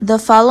The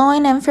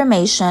following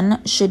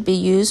information should be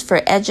used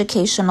for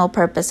educational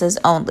purposes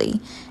only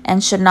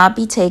and should not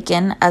be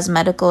taken as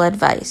medical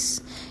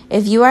advice.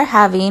 If you are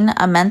having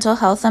a mental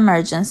health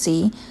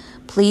emergency,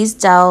 please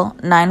dial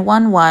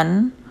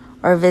 911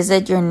 or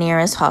visit your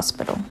nearest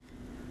hospital.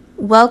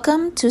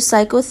 Welcome to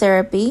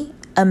Psychotherapy,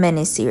 a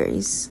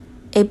mini-series,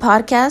 a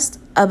podcast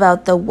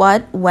about the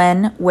what,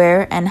 when,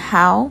 where, and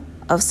how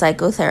of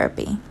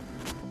psychotherapy.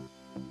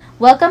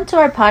 Welcome to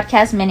our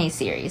podcast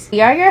mini-series.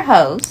 We are your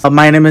hosts.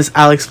 My name is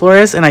Alex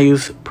Flores, and I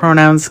use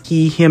pronouns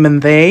he, him,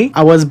 and they.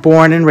 I was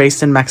born and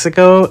raised in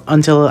Mexico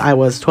until I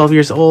was 12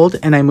 years old,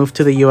 and I moved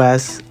to the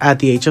U.S. at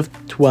the age of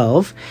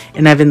 12,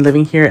 and I've been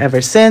living here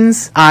ever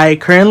since. I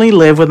currently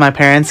live with my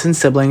parents and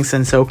siblings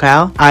in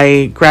SoCal.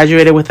 I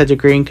graduated with a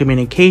degree in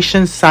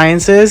communication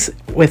sciences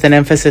with an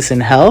emphasis in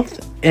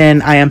health,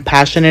 and I am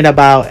passionate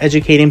about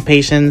educating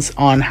patients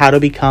on how to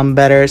become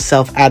better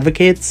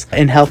self-advocates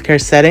in healthcare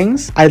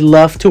settings. I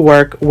love to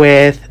work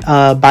with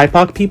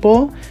BIPOC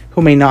people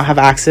who may not have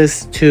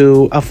access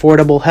to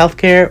affordable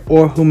healthcare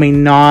or who may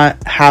not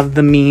have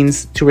the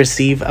means to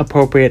receive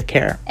appropriate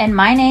care. And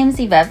my name's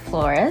Yvette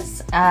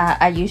Flores.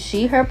 I use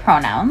she, her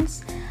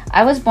pronouns.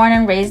 I was born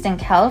and raised in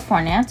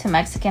California to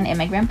Mexican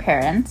immigrant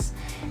parents.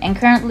 And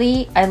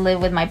currently, I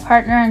live with my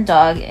partner and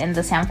dog in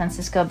the San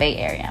Francisco Bay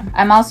Area.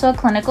 I'm also a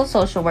clinical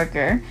social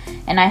worker,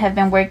 and I have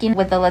been working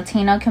with the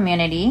Latino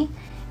community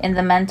in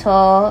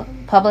the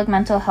public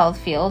mental health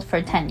field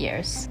for 10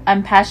 years.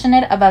 I'm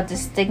passionate about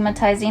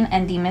destigmatizing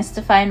and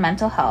demystifying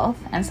mental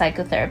health and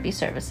psychotherapy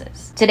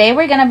services. Today,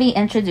 we're going to be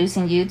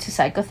introducing you to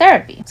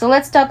psychotherapy. So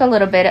let's talk a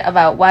little bit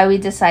about why we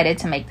decided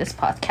to make this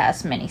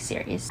podcast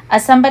mini-series.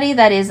 As somebody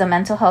that is a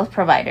mental health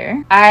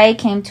provider, I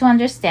came to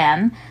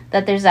understand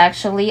that there's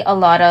actually a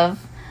lot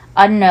of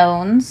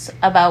unknowns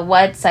about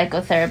what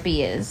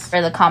psychotherapy is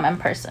for the common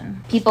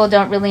person. People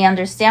don't really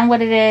understand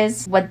what it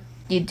is, what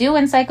you do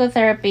in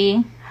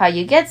psychotherapy, how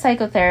you get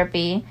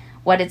psychotherapy,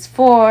 what it's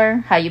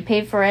for, how you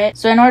pay for it.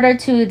 So in order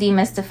to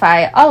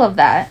demystify all of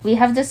that, we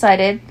have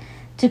decided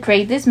to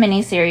create this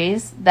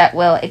mini-series that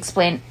will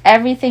explain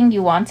everything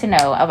you want to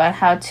know about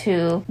how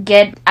to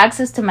get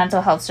access to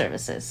mental health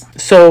services.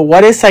 So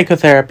what is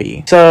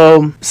psychotherapy?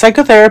 So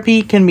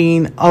psychotherapy can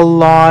mean a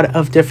lot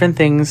of different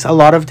things, a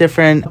lot of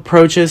different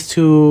approaches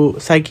to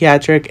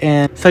psychiatric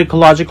and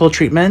psychological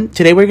treatment.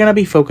 Today we're going to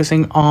be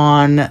focusing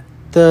on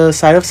the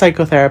side of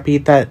psychotherapy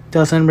that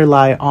doesn't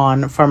rely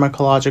on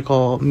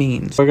pharmacological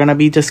means. We're going to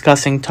be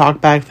discussing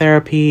talkback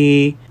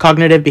therapy,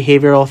 cognitive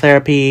behavioral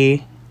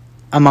therapy,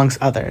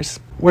 amongst others.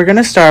 We're going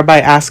to start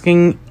by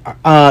asking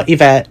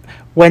Yvette,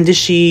 when did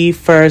she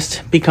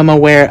first become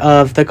aware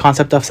of the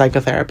concept of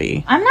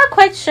psychotherapy? I'm not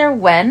quite sure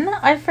when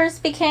I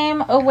first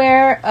became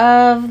aware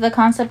of the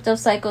concept of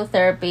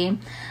psychotherapy.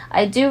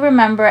 I do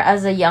remember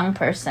as a young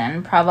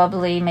person,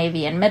 probably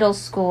maybe in middle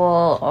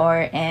school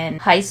or in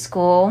high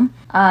school,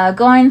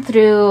 going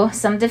through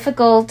some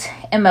difficult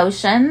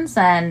emotions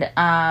and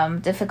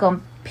difficult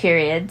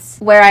periods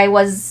where I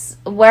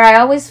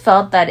always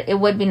felt that it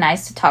would be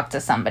nice to talk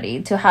to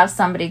somebody, to have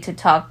somebody to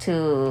talk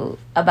to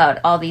about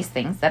all these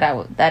things that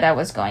I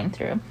was going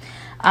through.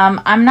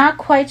 I'm not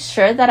quite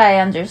sure that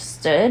I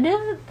understood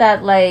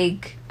that I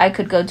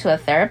could go to a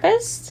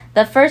therapist.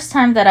 The first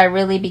time that I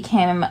really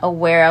became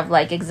aware of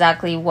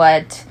exactly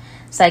what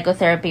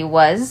psychotherapy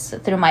was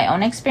through my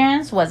own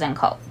experience was in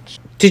college.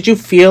 Did you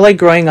feel like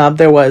growing up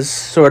there was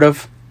sort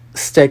of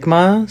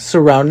stigma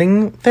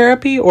surrounding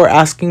therapy or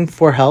asking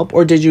for help,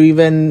 or did you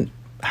even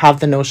have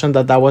the notion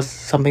that that was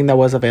something that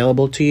was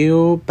available to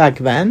you back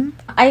then?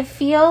 I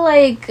feel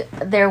like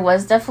there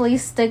was definitely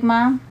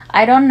stigma.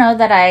 I don't know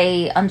that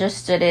I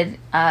understood it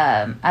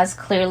as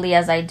clearly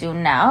as I do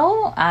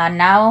now.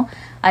 Now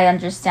I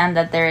understand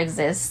that there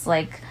exists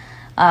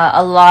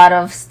a lot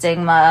of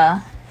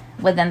stigma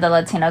within the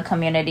Latino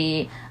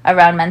community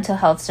around mental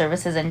health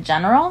services in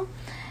general.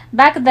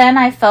 Back then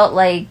I felt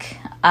like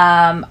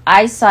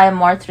I saw it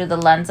more through the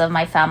lens of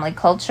my family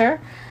culture.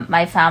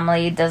 My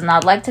family does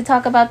not like to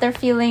talk about their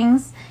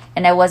feelings,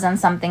 and it wasn't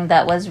something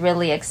that was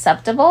really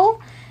acceptable.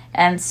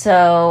 And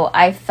so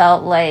I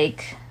felt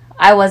like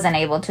I wasn't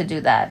able to do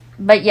that.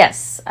 But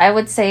yes, I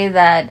would say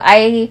that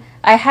I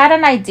had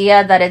an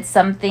idea that it's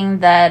something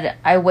that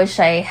I wish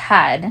I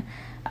had.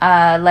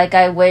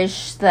 I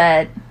wish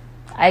that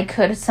I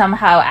could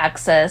somehow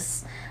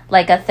access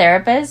a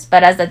therapist,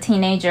 but as a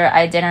teenager,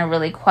 I didn't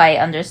really quite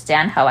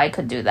understand how I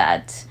could do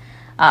that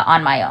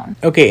on my own.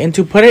 Okay, and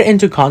to put it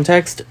into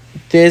context,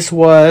 this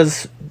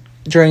was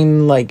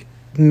during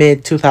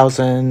mid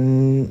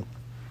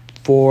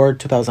 2004,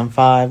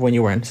 2005 when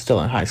you were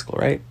still in high school,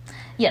 right?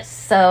 Yes,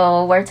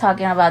 so we're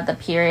talking about the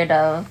period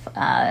of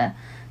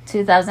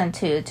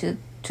 2002 to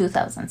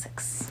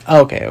 2006.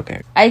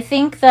 Okay. I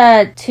think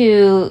that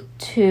to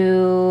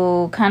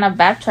kind of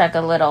backtrack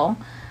a little,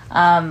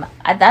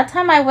 at that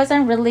time I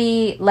wasn't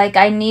really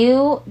I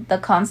knew the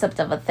concept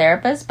of a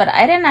therapist, but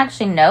I didn't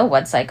actually know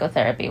what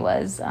psychotherapy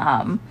was.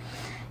 Now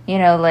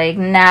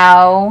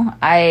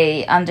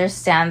I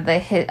understand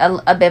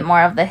a bit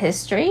more of the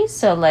history.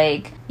 So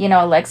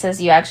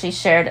Alexis, you actually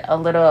shared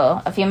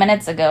a few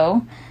minutes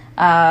ago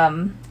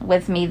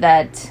with me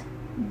that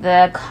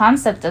the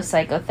concept of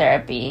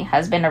psychotherapy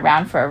has been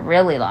around for a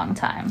really long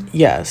time.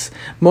 Yes.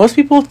 Most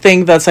people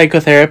think that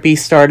psychotherapy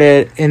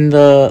started in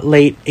the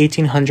late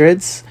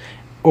 1800s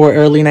or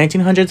early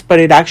 1900s, but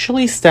it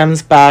actually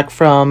stems back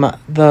from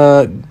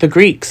the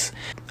Greeks.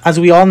 As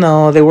we all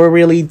know, they were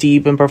really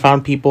deep and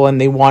profound people,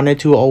 and they wanted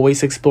to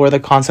always explore the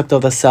concept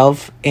of the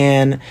self.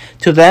 And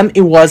to them,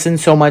 it wasn't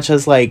so much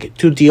as like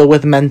to deal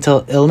with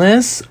mental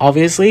illness,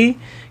 obviously,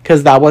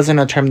 because that wasn't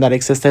a term that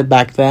existed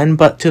back then.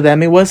 But to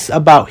them, it was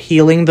about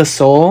healing the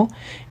soul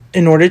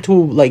in order to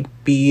like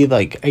be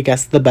like, I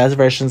guess, the best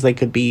versions they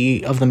could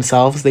be of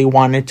themselves. They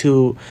wanted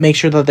to make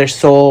sure that their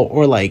soul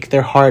or like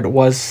their heart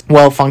was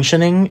well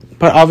functioning.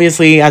 But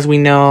obviously, as we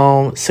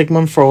know,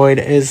 Sigmund Freud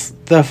is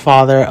the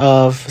father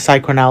of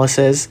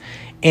psychoanalysis,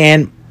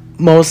 and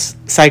most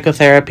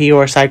psychotherapy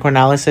or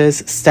psychoanalysis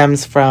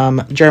stems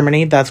from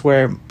Germany. That's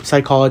where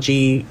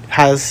psychology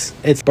has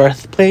its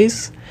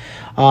birthplace.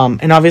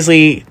 And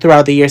obviously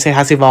throughout the years it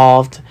has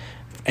evolved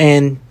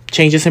and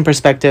changes in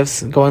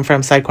perspectives, going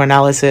from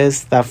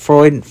psychoanalysis that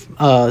Freud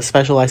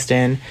specialized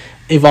in,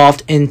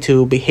 evolved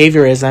into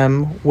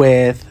behaviorism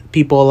with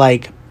people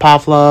like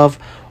Pavlov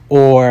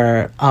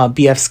or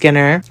B.F.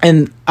 Skinner.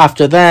 And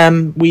after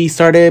them, we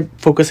started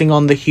focusing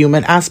on the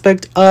human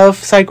aspect of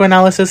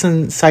psychoanalysis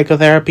and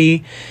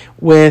psychotherapy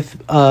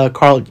with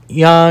Carl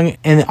Jung.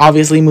 And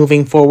obviously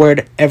moving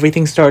forward,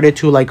 everything started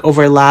to like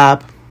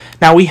overlap.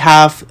 Now we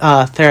have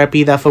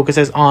therapy that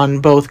focuses on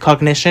both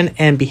cognition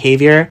and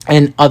behavior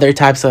and other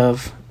types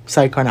of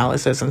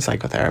psychoanalysis and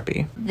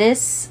psychotherapy.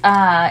 This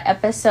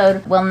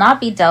episode will not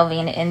be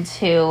delving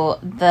into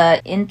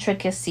the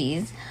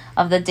intricacies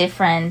of the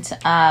different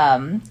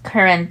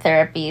current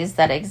therapies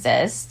that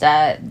exist.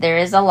 There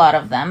is a lot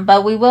of them,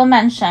 but we will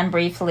mention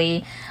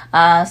briefly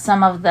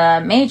some of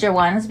the major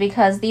ones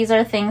because these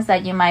are things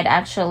that you might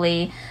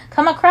actually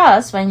come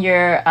across when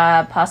you're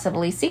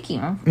possibly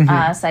seeking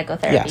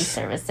psychotherapy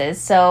services.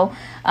 So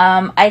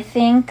I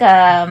think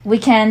we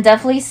can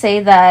definitely say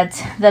that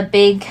the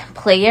big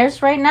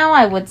players right now,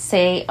 I would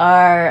say,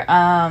 are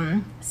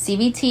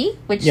CBT,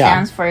 which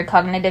stands for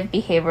Cognitive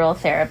Behavioral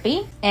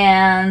Therapy.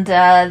 And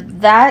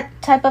that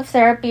type of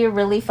therapy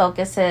really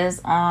focuses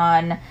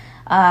on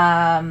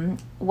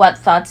what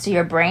thoughts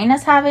your brain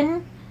is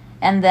having,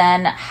 and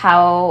then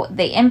how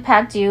they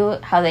impact you,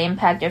 how they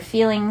impact your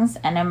feelings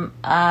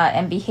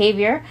and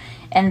behavior,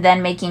 and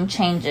then making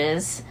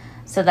changes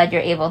so that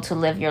you're able to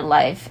live your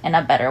life in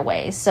a better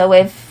way. So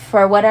if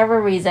for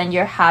whatever reason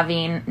you're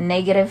having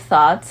negative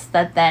thoughts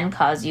that then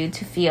cause you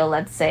to feel,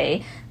 let's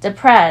say,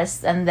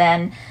 depressed, and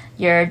then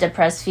your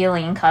depressed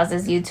feeling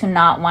causes you to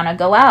not want to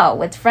go out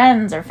with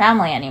friends or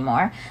family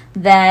anymore,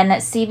 then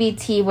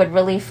CBT would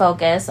really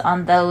focus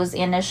on those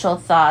initial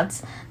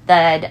thoughts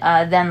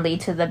that then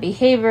lead to the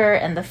behavior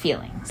and the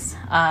feelings,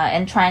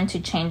 and trying to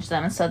change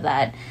them so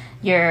that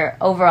your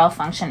overall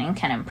functioning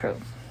can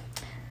improve.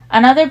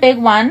 Another big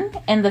one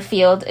in the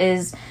field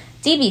is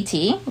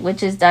DBT,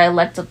 which is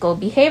dialectical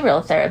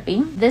behavioral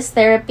therapy. This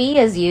therapy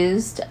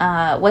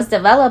was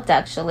developed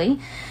actually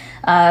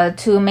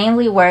to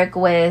mainly work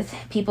with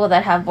people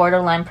that have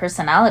borderline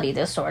personality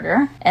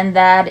disorder. And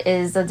that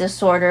is a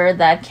disorder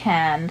that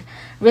can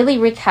really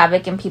wreak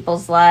havoc in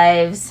people's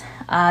lives,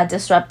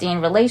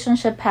 disrupting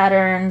relationship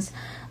patterns,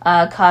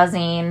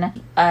 causing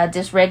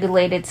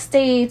dysregulated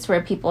states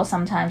where people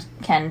sometimes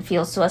can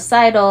feel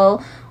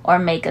suicidal or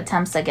make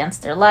attempts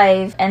against their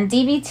life. And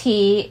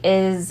DBT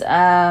is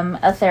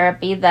a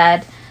therapy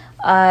that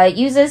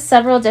uses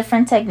several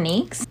different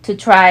techniques to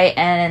try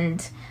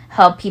and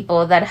help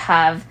people that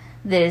have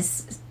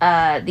these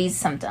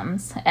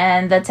symptoms.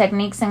 And the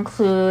techniques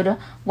include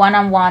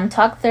one-on-one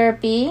talk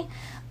therapy,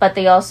 but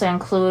they also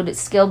include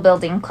skill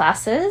building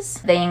classes.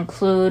 They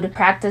include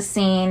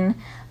practicing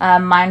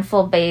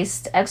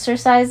mindful-based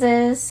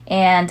exercises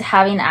and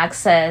having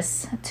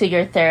access to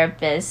your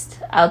therapist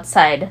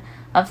outside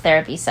of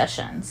therapy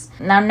sessions.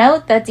 Now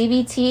note that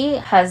DBT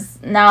has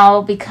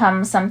now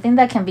become something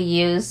that can be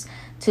used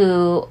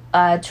to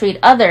treat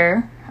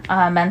other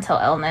mental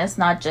illness,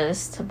 not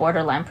just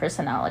borderline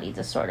personality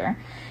disorder.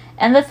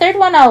 And the third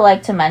one I would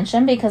like to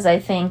mention, because I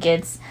think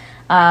it's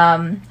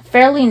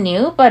fairly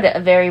new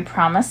but very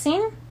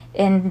promising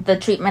in the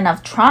treatment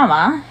of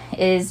trauma,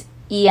 is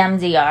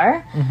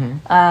EMDR,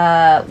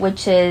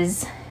 which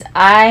is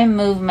eye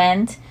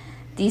movement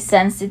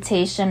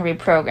desensitization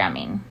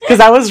reprogramming. Because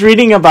I was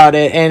reading about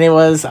it, and it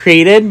was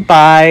created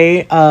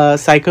by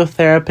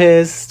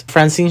psychotherapist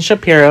Francine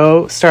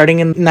Shapiro starting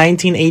in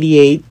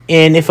 1988,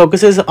 and it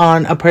focuses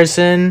on a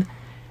person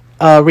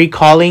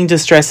recalling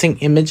distressing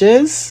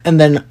images and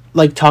then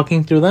like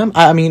talking through them.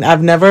 I mean,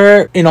 I've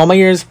never, in all my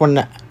years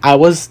when I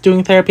was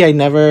doing therapy,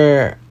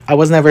 I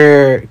was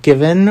never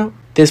given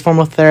this form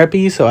of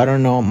therapy, so I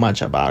don't know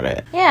much about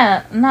it.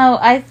 Yeah, no,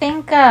 I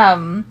think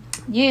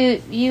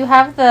you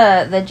have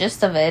the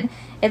gist of it.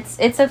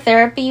 It's a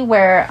therapy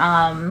where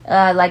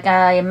like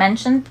I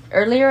mentioned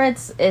earlier,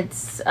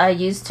 it's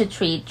used to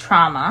treat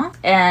trauma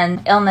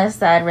and illness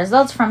that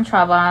results from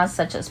trauma,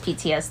 such as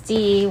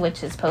PTSD,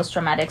 which is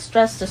post-traumatic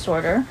stress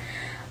disorder.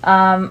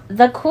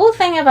 The cool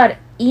thing about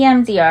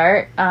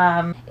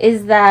EMDR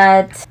is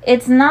that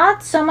it's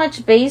not so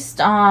much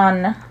based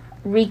on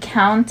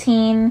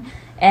recounting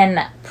and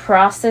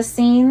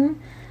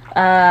processing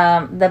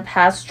the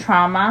past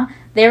trauma.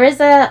 There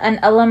is an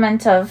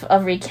element of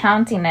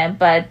recounting it,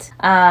 but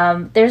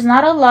there's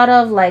not a lot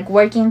of like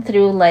working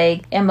through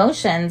like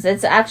emotions.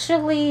 It's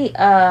actually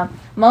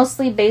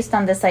mostly based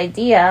on this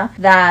idea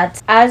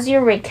that as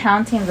you're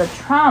recounting the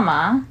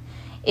trauma,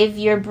 if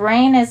your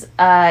brain is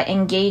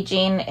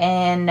engaging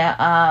in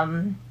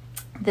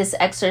this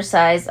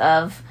exercise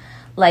of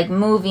like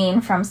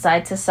moving from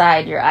side to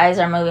side, your eyes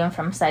are moving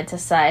from side to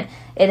side,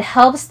 it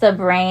helps the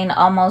brain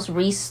almost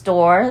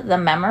restore the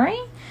memory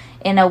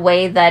in a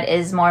way that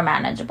is more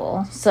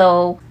manageable.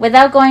 So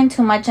without going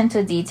too much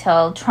into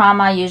detail,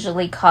 trauma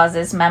usually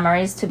causes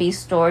memories to be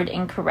stored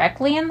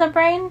incorrectly in the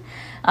brain,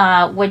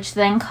 which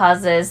then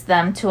causes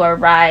them to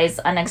arise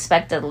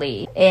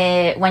unexpectedly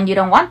when you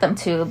don't want them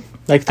to.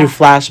 Like through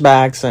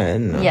flashbacks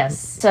and... Yes.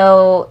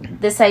 So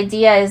this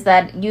idea is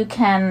that you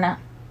can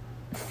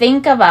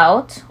think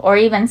about or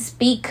even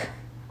speak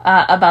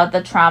about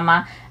the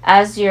trauma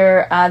as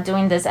you're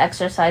doing this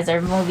exercise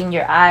or moving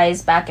your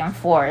eyes back and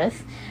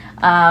forth.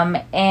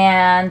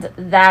 And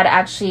that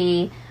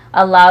actually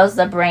allows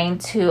the brain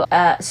to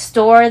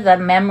store the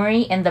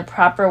memory in the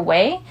proper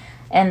way.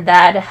 And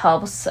that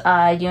helps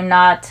you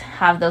not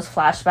have those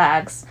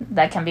flashbacks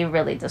that can be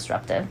really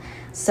disruptive.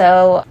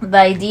 So the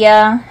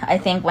idea, I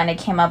think, when it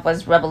came up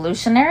was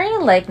revolutionary.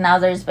 Like now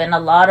there's been a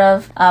lot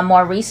of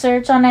more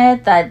research on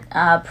it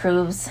that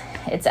proves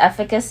its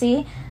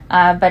efficacy.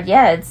 But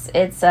yeah,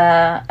 it's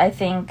I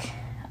think,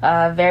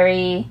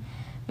 very,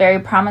 very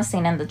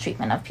promising in the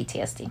treatment of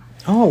PTSD.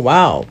 Oh,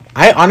 wow.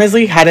 I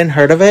honestly hadn't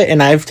heard of it,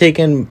 and I've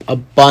taken a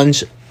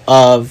bunch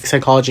of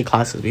psychology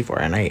classes before,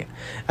 and I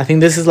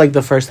think this is like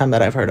the first time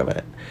that I've heard of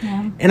it.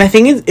 Yeah. And I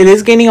think it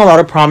is gaining a lot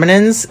of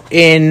prominence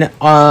in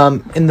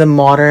the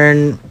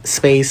modern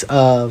space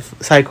of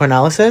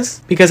psychoanalysis,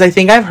 because I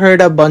think I've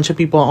heard a bunch of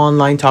people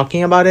online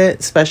talking about it,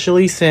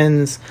 especially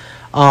since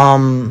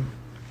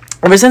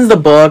ever since the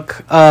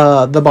book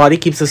The Body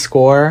Keeps a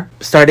Score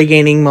started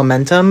gaining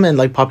momentum and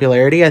like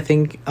popularity. I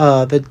think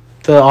the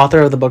author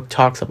of the book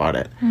talks about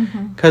it,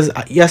 because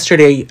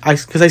yesterday I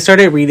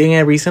started reading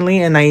it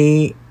recently, and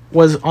I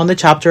was on the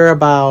chapter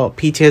about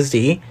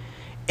PTSD,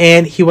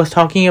 and he was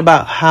talking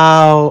about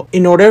how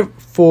in order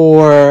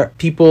for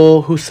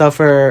people who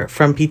suffer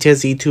from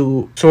PTSD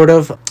to sort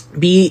of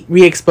be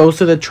re-exposed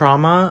to the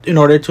trauma in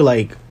order to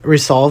like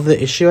resolve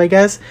the issue, I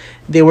guess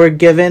they were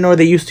given, or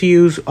they used to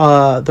use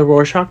the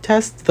Rorschach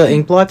test, the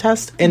ink blot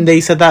test, and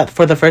they said that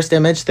for the first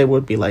image they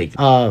would be like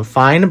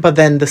fine, but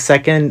then the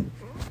second,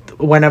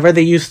 whenever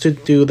they used to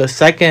do the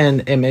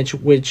second image,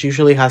 which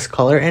usually has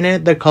color in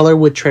it, the color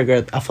would trigger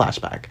a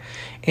flashback.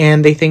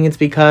 And they think it's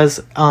because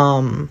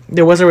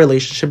there was a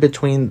relationship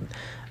between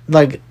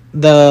like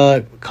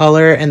the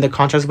color and the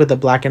contrast with the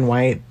black and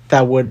white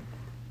that would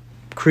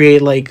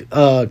create like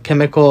a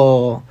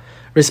chemical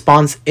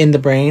response in the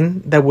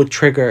brain that would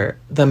trigger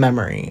the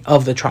memory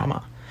of the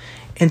trauma.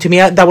 And to me,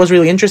 that was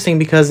really interesting,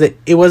 because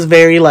it was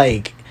very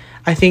like,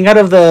 I think out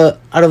of the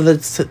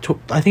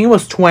I think it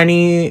was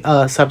 20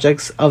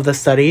 subjects of the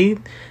study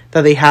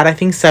that they had, I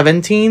think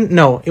 17,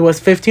 no, it was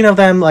 15 of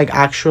them like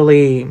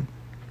actually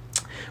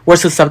were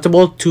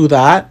susceptible to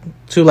that,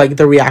 to like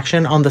the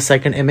reaction on the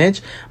second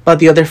image, but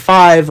the other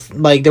 5,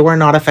 like, they were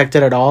not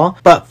affected at all.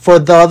 But for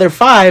the other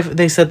 5,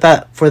 they said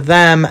that for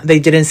them they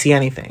didn't see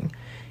anything.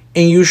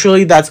 And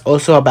usually that's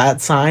also a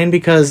bad sign,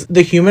 because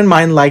the human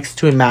mind likes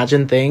to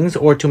imagine things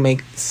or to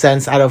make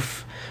sense out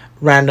of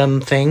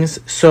random things.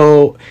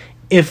 So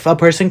if a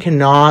person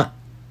cannot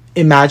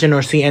imagine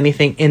or see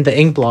anything in the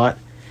ink blot,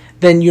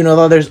 then you know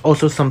that there's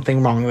also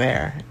something wrong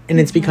there. And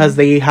it's because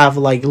they have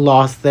like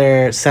lost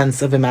their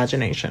sense of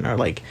imagination, or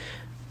like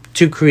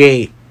to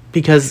create,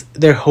 because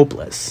they're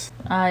hopeless.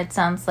 It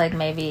sounds like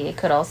maybe it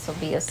could also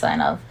be a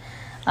sign of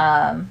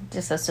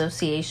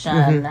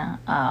disassociation,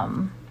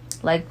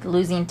 like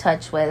losing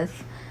touch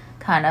with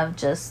kind of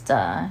just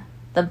the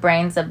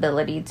brain's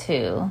ability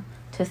to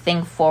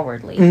think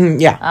forwardly.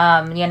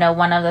 You know,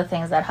 one of the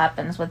things that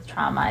happens with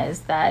trauma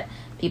is that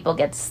people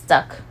get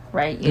stuck,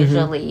 right?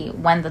 Usually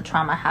when the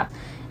trauma happens.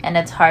 And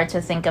it's hard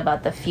to think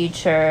about the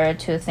future,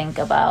 to think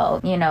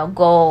about, you know,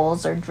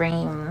 goals or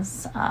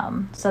dreams.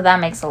 So that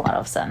makes a lot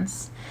of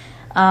sense.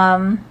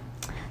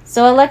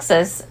 So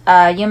Alexis,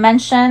 you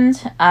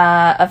mentioned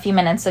a few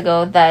minutes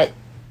ago that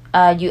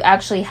you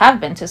actually have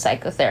been to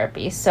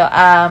psychotherapy. So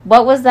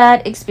what was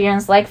that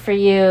experience like for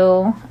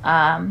you?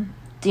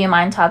 Do you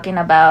mind talking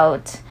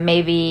about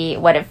maybe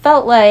what it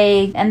felt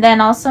like? And then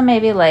also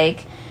maybe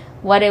like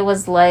what it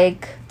was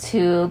like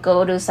to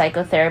go to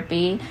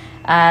psychotherapy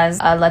as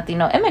a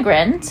Latino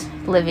immigrant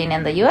living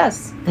in the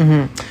U.S.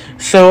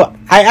 So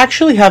I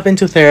actually have been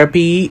to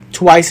therapy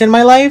twice in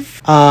my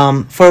life,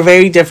 for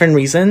very different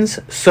reasons.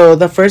 So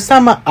the first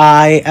time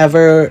I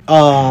ever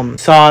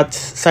sought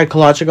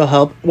psychological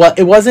help, well,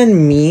 it wasn't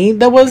me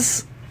that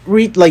was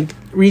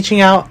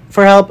reaching out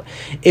for help,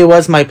 it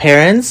was my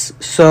parents.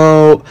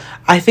 So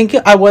I think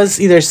I was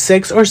either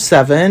 6 or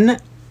 7.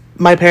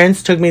 My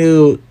parents took me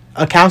to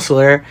a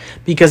counselor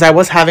because I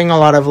was having a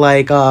lot of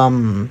like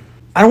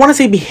I don't want to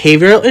say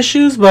behavioral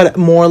issues, but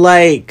more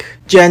like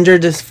gender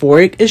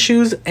dysphoric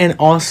issues, and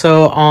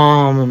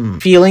also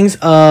feelings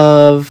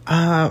of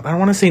I don't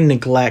want to say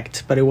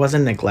neglect, but it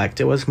wasn't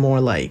neglect. It was more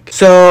like,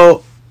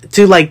 so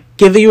to like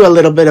give you a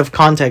little bit of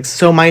context.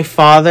 So my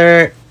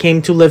father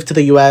came to live to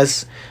the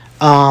US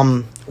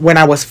when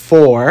I was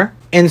 4,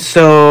 and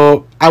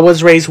so I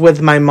was raised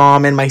with my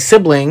mom and my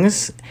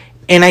siblings,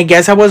 and I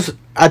guess I was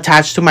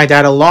attached to my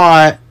dad a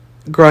lot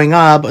growing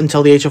up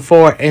until the age of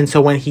 4. And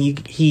so when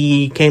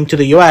he came to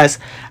the US,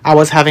 I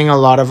was having a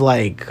lot of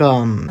like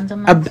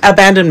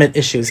abandonment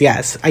issues.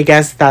 Yes, I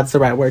guess that's the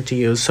right word to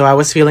use. So I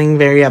was feeling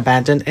very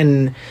abandoned,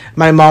 and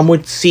my mom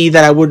would see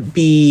that I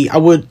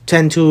would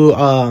tend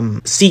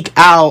to seek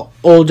out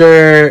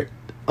older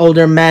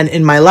men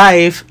in my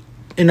life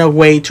in a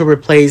way to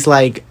replace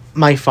like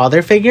my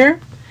father figure.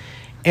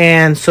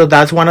 And so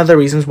that's one of the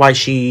reasons why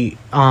she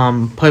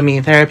put me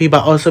in therapy,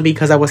 but also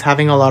because I was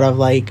having a lot of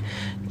like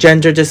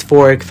gender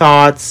dysphoric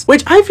thoughts,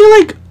 which I feel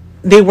like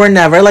they were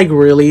never like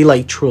really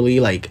like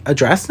truly like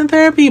addressed in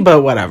therapy,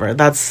 but whatever,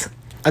 that's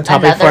a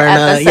topic for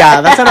another,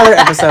 yeah, that's another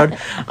episode.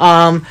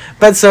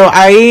 But so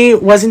I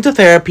was into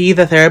therapy.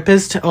 The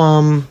therapist,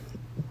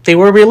 they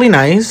were really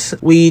nice.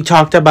 We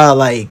talked about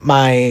like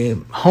my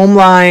home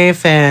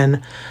life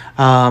and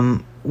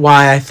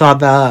why I thought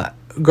that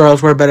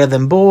girls were better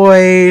than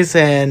boys,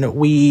 and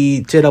we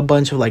did a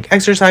bunch of like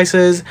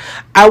exercises.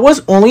 I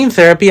was only in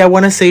therapy, I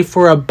want to say,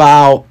 for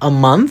about a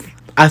month.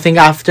 I think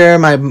after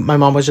my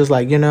mom was just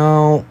like, you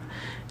know,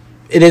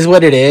 it is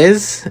what it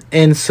is.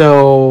 And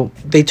so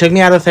they took me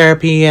out of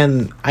therapy,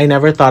 and I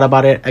never thought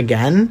about it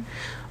again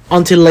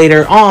until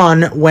later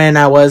on when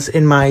I was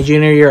in my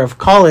junior year of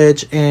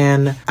college,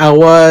 and I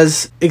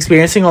was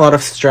experiencing a lot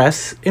of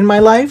stress in my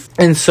life.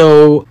 And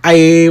so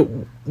I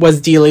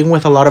was dealing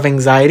with a lot of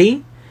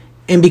anxiety.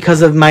 And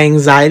because of my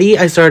anxiety,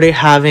 I started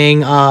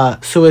having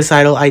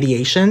suicidal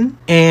ideation.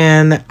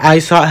 And I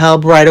sought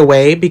help right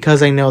away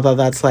because I know that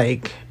that's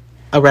like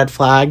a red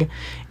flag.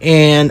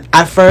 And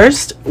at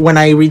first, when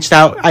I reached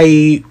out,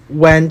 I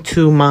went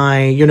to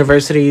my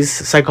university's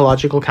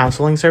psychological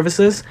counseling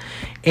services.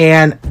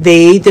 And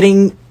they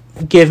didn't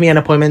give me an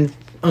appointment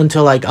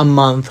until like a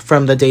month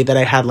from the day that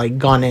I had like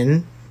gone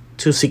in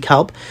to seek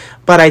help.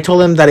 But I told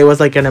them that it was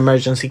like an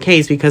emergency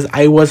case because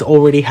I was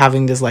already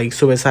having this like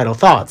suicidal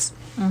thoughts.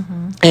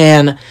 Mm-hmm.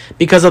 And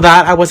because of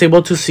that, I was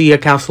able to see a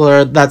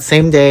counselor that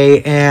same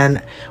day,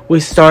 and we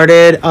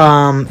started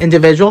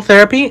individual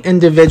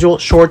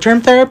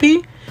short-term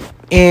therapy.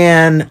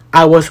 And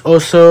I was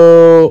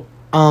also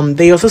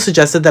they also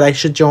suggested that I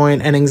should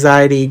join an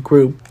anxiety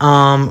group,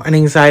 an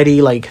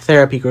anxiety like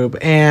therapy group,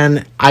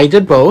 and I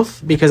did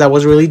both because I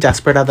was really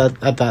desperate at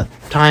that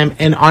time.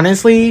 And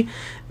honestly,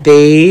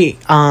 they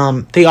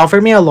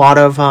offered me a lot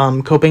of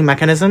coping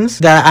mechanisms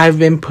that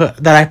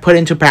I put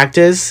into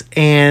practice,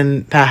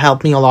 and that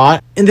helped me a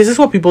lot. And this is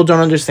what people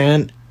don't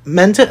understand.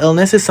 Mental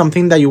illness is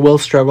something that you will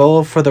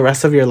struggle for the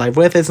rest of your life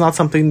with. It's not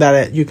something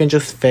that you can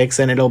just fix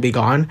and it'll be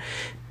gone.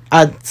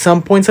 At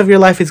some points of your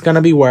life, it's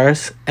gonna be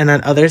worse, and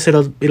at others,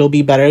 it'll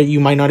be better. You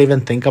might not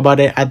even think about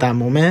it at that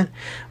moment,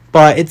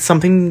 but it's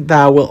something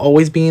that will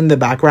always be in the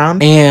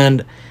background.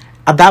 And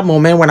at that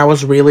moment, when I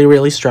was really,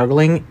 really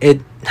struggling,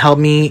 it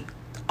helped me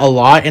a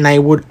lot. And I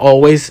would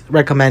always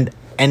recommend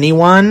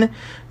anyone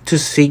to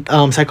seek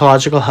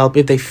psychological help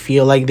if they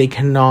feel like they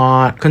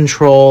cannot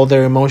control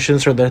their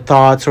emotions or their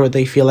thoughts, or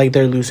they feel like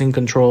they're losing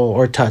control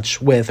or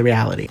touch with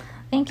reality.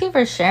 Thank you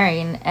for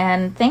sharing,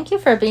 and thank you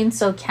for being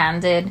so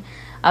candid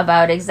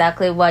about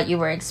exactly what you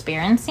were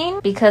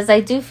experiencing, because I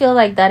do feel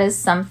like that is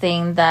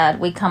something that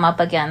we come up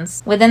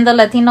against within the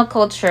Latino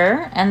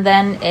culture, and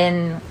then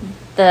in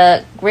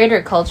the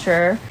greater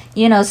culture.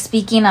 You know,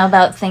 speaking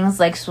about things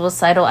like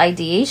suicidal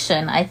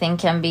ideation, I think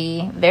can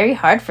be very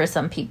hard for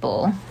some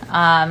people.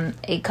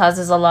 It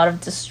causes a lot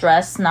of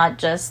distress, not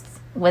just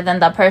within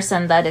the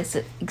person that is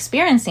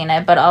experiencing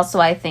it, but also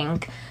I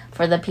think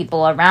for the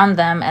people around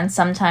them, and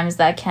sometimes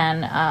that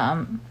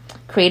can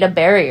create a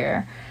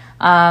barrier.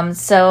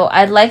 So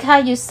I like how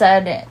you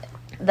said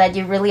that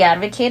you really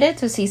advocated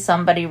to see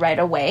somebody right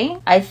away.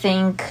 I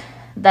think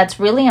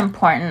that's really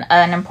important,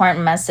 an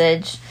important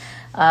message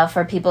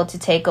for people to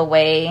take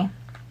away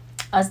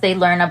as they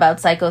learn about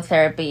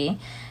psychotherapy.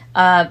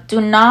 Do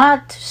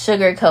not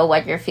sugarcoat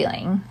what you're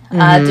feeling.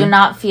 Mm-hmm. Do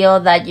not feel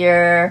that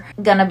you're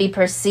gonna be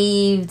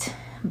perceived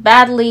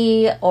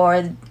badly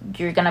or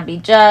you're gonna be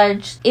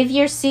judged. If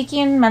you're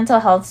seeking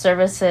mental health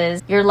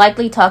services, you're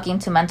likely talking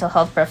to mental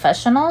health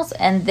professionals,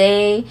 and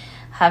they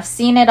have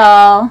seen it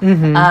all.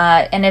 Mm-hmm.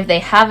 And if they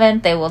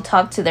haven't, they will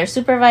talk to their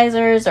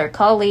supervisors or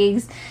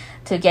colleagues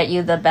to get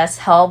you the best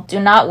help. Do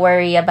not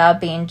worry about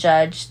being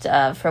judged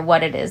for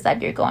what it is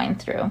that you're going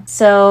through.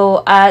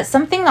 So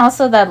something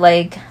also that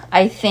like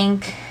I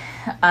think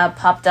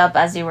popped up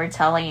as you were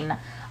telling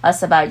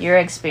us about your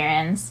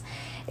experience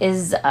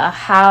is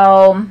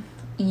how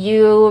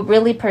you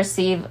really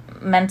perceive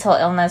mental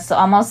illness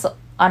almost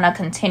on a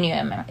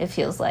continuum, it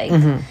feels like.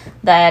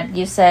 That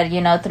you said, you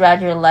know,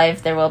 throughout your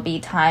life there will be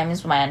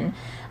times when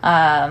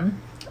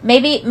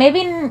maybe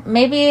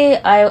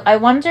I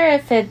wonder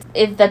if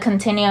the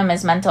continuum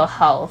is mental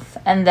health,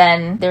 and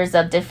then there's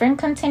a different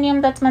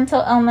continuum that's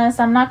mental illness.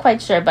 I'm not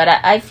quite sure, but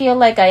I feel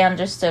like I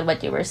understood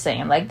what you were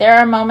saying. Like, there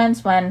are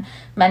moments when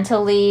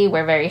mentally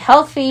we're very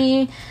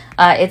healthy,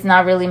 it's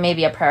not really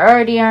maybe a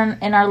priority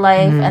in our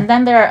life, and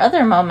then there are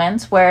other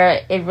moments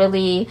where it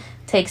really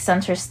takes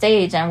center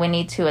stage and we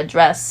need to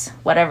address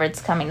whatever it's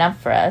coming up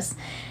for us.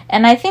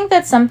 And I think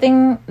that's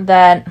something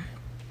that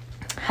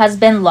has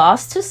been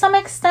lost to some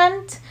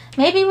extent.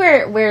 Maybe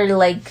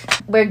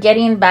we're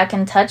getting back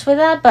in touch with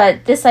that,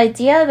 but this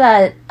idea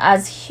that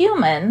as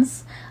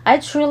humans, I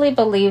truly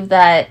believe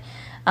that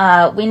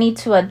we need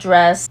to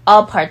address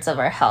all parts of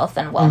our health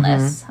and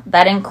wellness.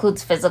 That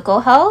includes physical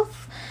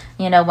health.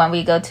 You know, when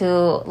we go to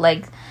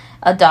like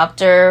a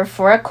doctor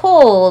for a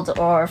cold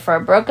or for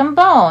a broken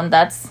bone,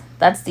 that's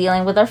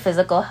dealing with our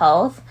physical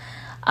health.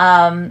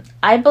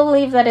 I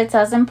believe that it's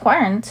as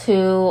important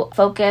to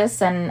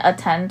focus and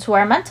attend to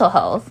our mental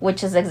health,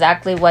 which is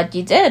exactly what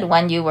you did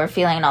when you were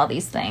feeling all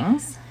these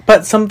things.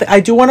 But I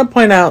do want to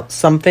point out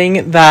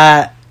something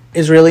that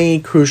is really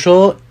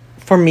crucial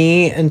for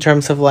me in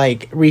terms of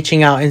like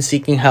reaching out and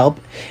seeking help,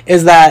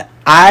 is that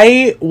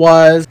I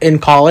was in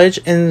college,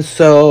 and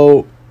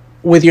so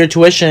with your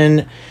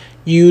tuition,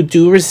 you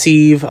do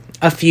receive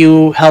a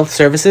few health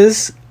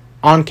services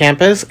on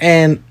campus,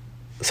 and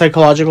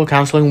psychological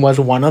counseling was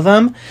one of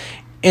them.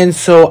 And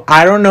so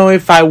I don't know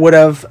if I would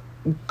have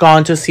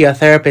gone to see a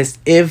therapist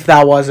if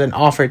that wasn't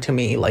offered to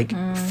me, like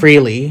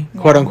freely,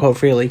 quote unquote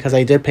freely, because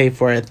I did pay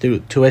for it through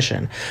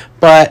tuition.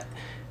 But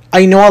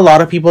I know a lot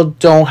of people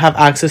don't have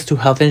access to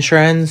health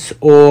insurance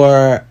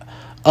or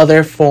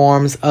other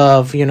forms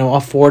of, you know,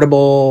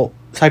 affordable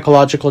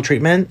psychological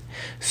treatment.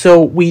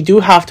 So we do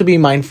have to be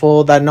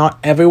mindful that not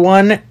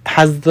everyone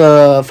has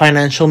the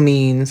financial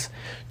means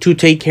to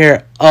take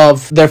care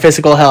of their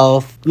physical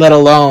health, let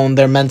alone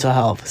their mental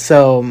health.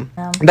 So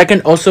that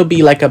can also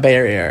be like a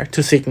barrier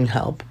to seeking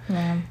help.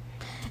 Yeah.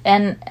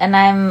 And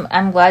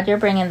I'm glad you're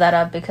bringing that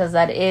up, because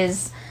that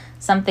is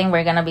something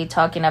we're going to be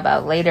talking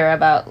about later,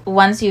 about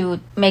once you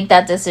make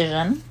that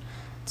decision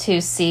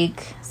to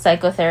seek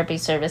psychotherapy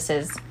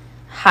services,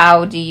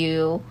 how do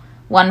you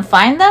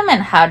find them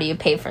and how do you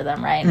pay for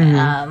them,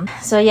 right?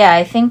 So yeah,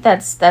 I think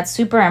that's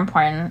super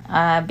important,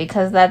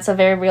 because that's a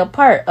very real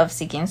part of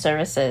seeking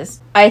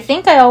services. I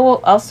think I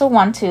also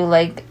want to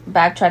like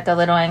backtrack a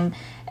little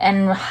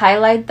and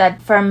highlight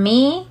that for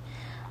me,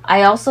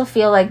 I also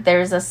feel like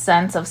there's a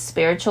sense of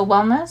spiritual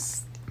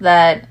wellness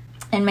that,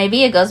 and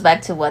maybe it goes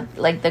back to what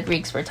like the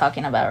Greeks were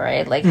talking about,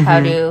 right? Like how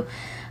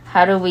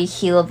do we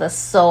heal the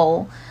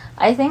soul?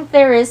 I think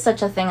there is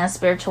such a thing as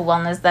spiritual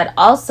wellness that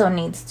also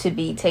needs to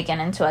be taken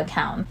into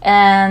account.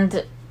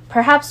 And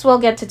perhaps we'll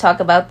get to talk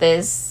about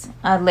this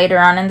later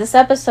on in this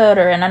episode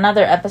or in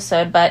another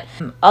episode. But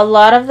a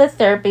lot of the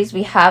therapies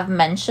we have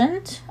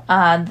mentioned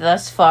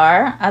thus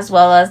far, as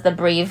well as the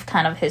brief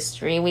kind of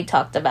history we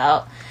talked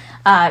about,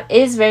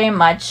 is very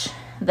much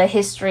the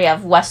history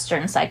of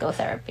Western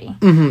psychotherapy.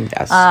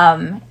 Yes.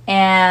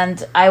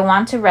 And I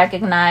want to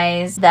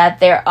recognize that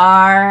there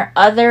are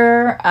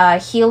other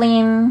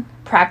healing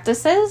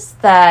practices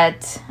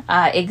that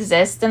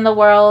exist in the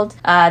world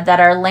that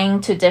are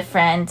linked to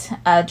different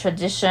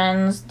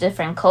traditions,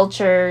 different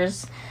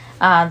cultures,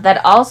 that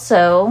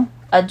also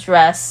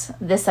address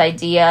this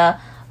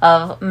idea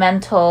of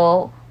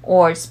mental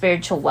or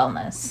spiritual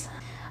wellness.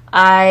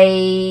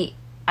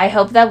 I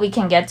hope that we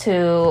can get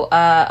to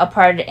a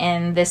part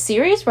in this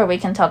series where we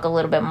can talk a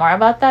little bit more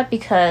about that,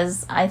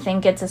 because I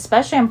think it's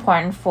especially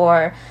important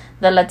for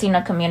the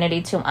Latino community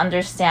to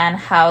understand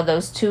how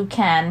those two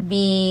can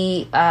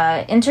be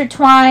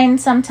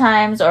intertwined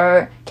sometimes,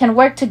 or can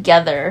work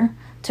together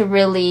to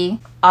really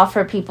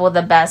offer people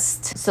the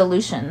best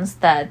solutions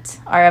that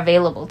are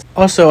available.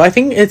 Also, I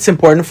think it's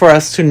important for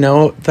us to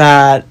note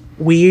that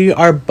we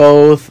are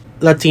both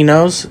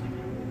Latinos.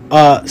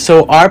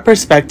 So our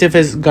perspective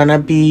is gonna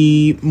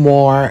be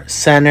more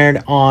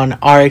centered on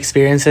our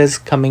experiences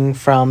coming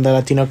from the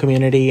Latino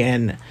community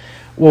and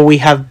what we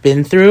have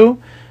been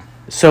through.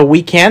 So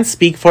we can't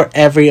speak for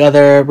every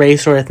other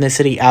race or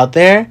ethnicity out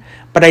there,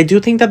 but I do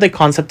think that the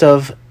concept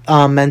of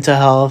mental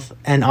health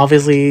and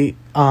obviously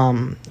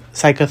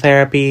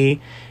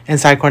psychotherapy and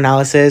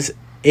psychoanalysis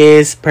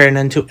is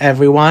pertinent to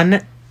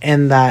everyone,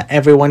 and that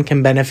everyone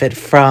can benefit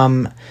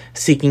from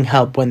seeking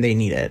help when they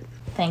need it.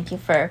 Thank you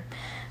for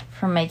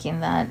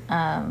making that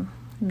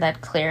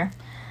that clear.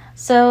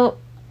 So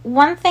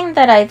one thing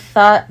that I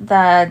thought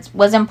that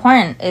was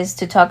important is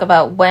to talk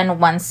about when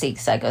one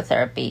seeks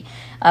psychotherapy.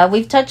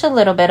 We've touched a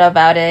little bit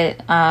about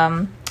it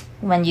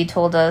when you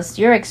told us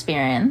your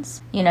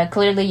experience. You know,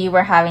 clearly you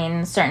were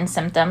having certain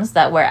symptoms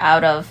that were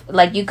out of,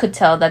 like, you could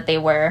tell that they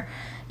were,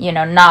 you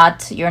know,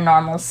 not your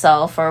normal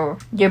self or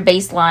your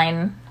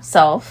baseline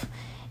self.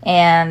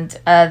 And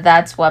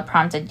that's what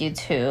prompted you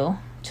to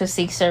to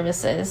seek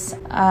services.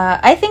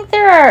 I think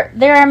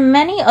there are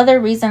many other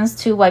reasons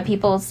too why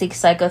people seek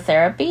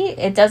psychotherapy.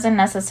 It doesn't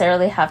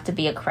necessarily have to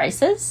be a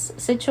crisis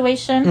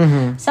situation.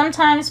 Mm-hmm.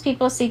 Sometimes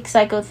people seek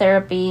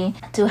psychotherapy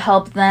to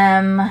help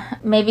them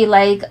maybe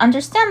like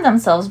understand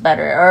themselves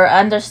better or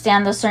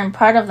understand a certain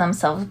part of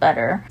themselves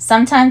better.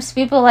 Sometimes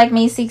people like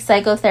me seek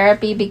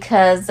psychotherapy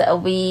because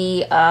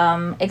we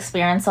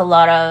experience a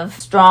lot of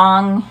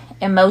strong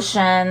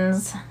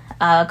emotions,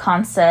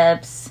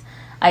 concepts,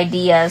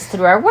 ideas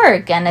through our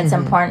work, and it's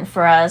important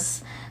for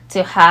us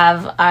to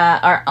have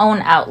our own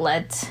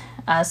outlet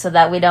so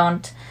that we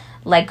don't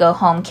like go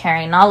home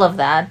carrying all of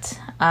that.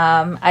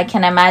 I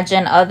can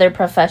imagine other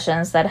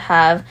professions that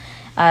have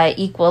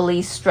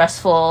equally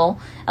stressful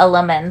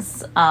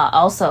elements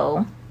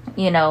also,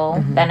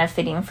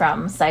 benefiting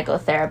from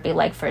psychotherapy,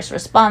 like first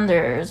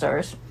responders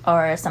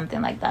or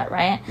something like that,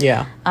 right?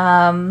 Yeah.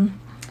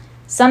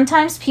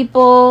 Sometimes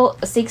people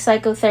seek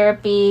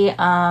psychotherapy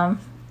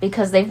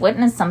because they've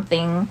witnessed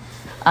something,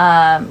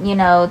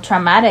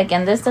 traumatic.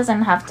 And this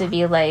doesn't have to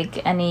be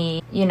like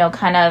any,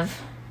 kind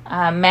of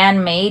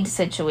man-made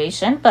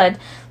situation. But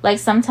like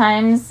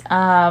sometimes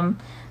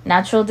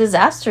natural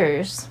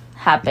disasters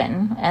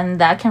happen and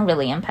that can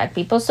really impact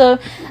people. So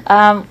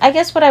I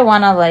guess what I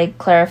want to like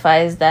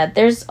clarify is that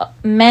there's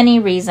many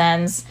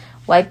reasons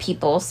why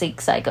people seek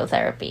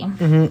psychotherapy.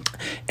 Mm-hmm.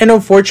 And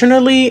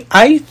unfortunately,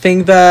 I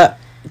think that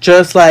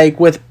just like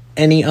with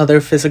any other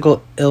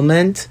physical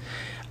ailment,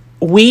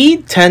 we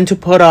tend to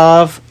put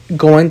off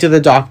going to the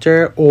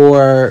doctor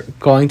or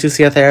going to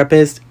see a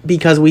therapist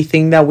because we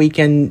think that we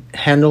can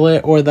handle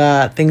it or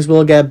that things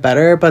will get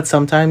better, but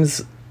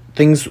sometimes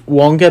things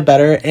won't get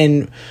better,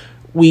 and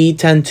we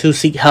tend to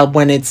seek help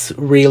when it's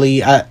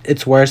really at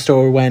its worst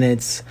or when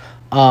it's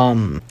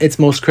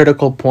most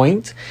critical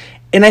point.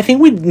 And I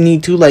think we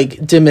need to like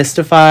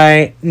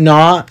demystify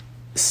not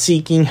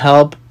seeking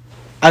help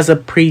as a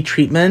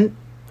pre-treatment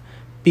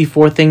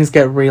before things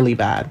get really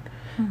bad.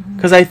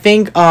 Because I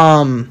think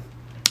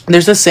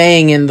there's a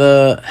saying in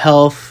the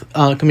health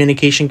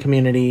communication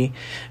community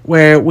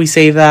where we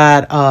say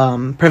that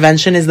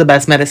prevention is the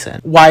best medicine.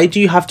 Why do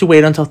you have to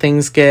wait until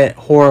things get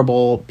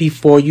horrible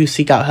before you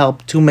seek out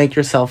help to make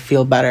yourself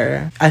feel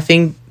better? I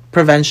think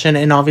prevention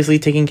and obviously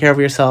taking care of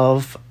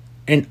yourself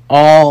in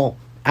all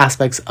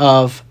aspects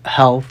of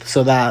health,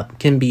 so that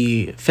can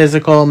be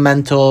physical,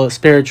 mental,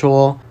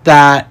 spiritual,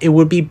 that it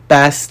would be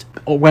best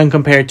when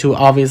compared to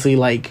obviously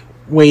like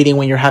waiting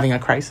when you're having a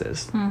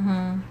crisis.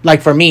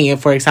 Like for me,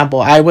 for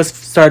example, I was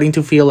starting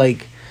to feel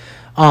like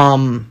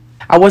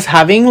I was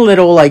having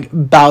little like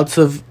bouts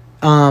of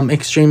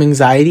extreme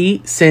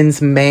anxiety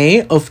since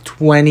May of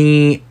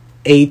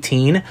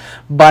 2018,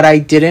 but I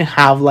didn't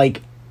have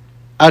like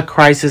a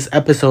crisis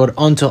episode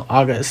until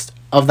August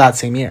of that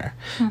same year.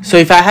 So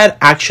if I had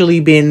actually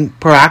been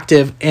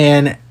proactive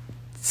and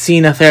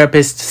seen a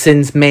therapist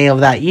since May of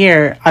that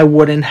year, I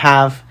wouldn't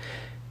have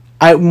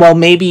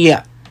maybe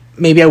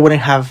I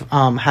wouldn't have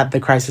had the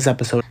crisis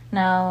episode.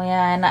 No,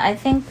 yeah, and I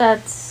think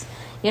that's,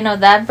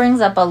 that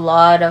brings up a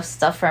lot of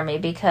stuff for me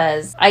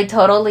because I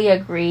totally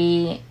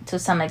agree to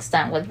some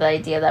extent with the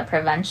idea that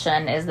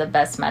prevention is the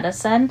best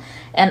medicine.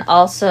 And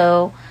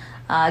also,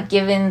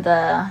 given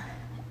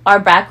our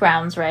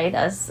backgrounds, right,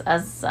 as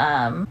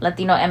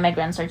Latino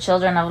immigrants or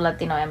children of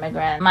Latino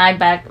immigrants,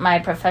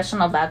 my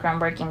professional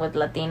background working with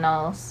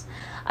Latinos,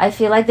 I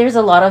feel like there's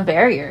a lot of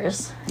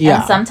barriers. Yeah.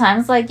 And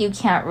sometimes, like, you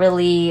can't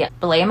really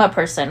blame a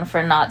person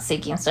for not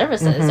seeking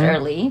services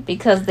early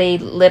because they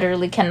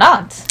literally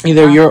cannot.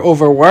 Either you're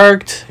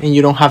overworked and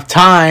you don't have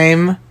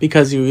time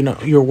because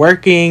you're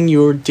working,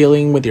 you're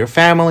dealing with your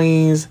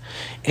families,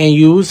 and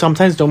you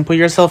sometimes don't put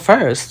yourself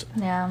first.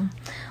 Yeah.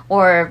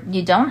 Or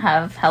you don't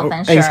have health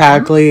insurance.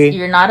 Exactly.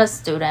 You're not a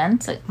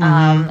student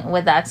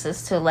with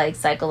access to, like,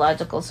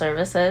 psychological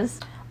services.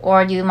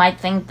 Or you might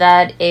think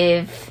that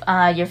if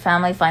your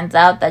family finds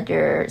out that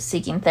you're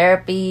seeking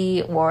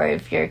therapy, or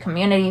if your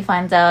community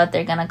finds out,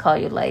 they're going to call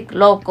you, like,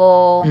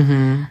 local,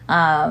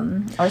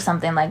 or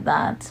something like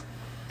that.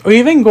 Or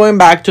even going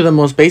back to the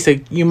most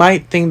basic, you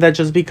might think that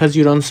just because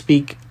you don't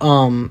speak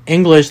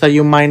English, that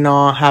you might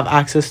not have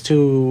access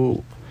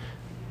to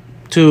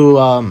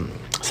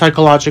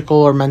psychological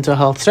or mental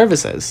health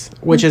services,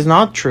 which is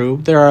not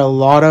true. There are a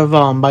lot of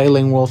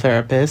bilingual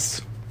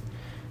therapists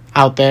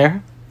out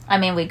there. I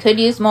mean, we could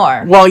use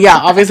more. Well, yeah,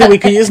 obviously we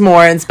could use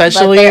more, and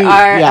especially... But there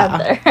are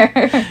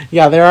others.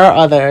 Yeah, there are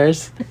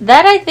others.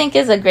 That, I think,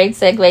 is a great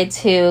segue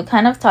to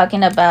kind of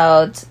talking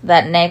about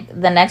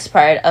the next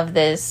part of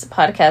this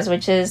podcast,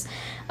 which is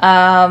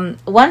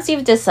once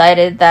you've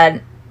decided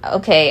that,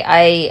 okay,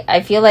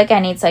 I feel like I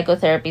need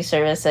psychotherapy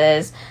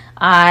services,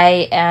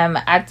 I am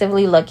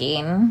actively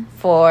looking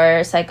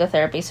for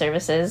psychotherapy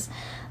services,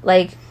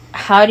 like...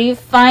 How do you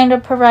find a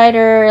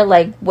provider?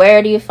 Like,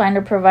 where do you find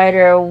a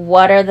provider?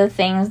 What are the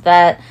things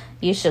that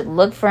you should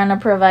look for in a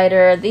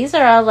provider? These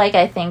are all, like,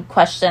 I think,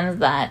 questions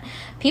that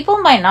people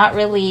might not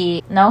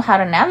really know how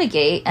to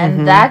navigate,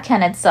 and that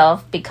can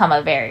itself become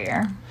a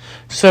barrier.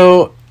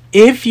 So,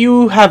 if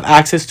you have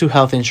access to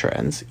health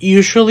insurance,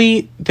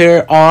 usually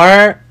there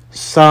are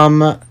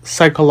some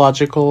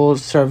psychological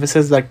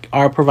services that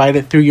are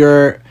provided through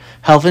your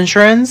health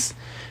insurance.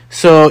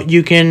 So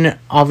you can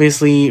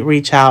obviously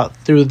reach out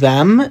through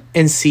them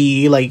and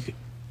see like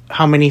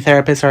how many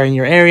therapists are in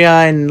your area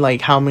and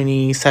like how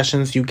many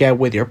sessions you get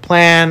with your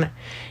plan.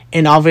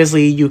 And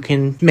obviously you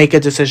can make a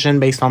decision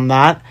based on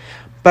that.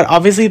 But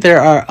obviously there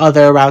are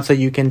other routes that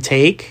you can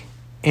take,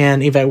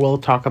 and Yvette will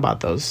talk about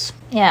those.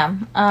 Yeah.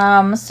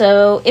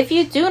 So if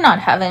you do not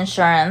have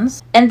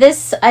insurance, and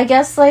this, I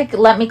guess, like,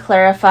 let me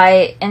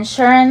clarify,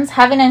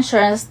 having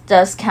insurance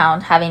does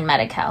count having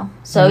Medi-Cal.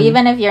 So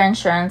even if your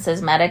insurance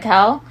is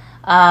Medi-Cal,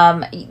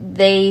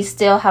 they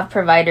still have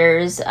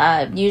providers.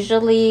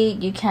 Usually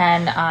you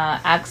can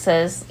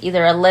access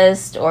either a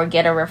list or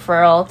get a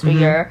referral through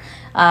your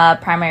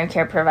primary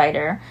care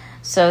provider.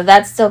 So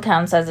that still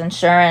counts as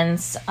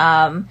insurance.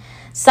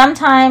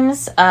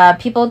 Sometimes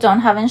people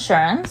don't have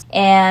insurance,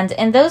 and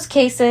in those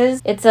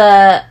cases, it's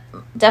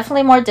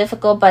definitely more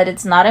difficult, but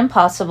it's not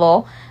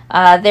impossible.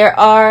 There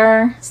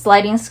are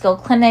sliding scale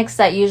clinics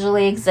that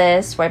usually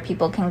exist where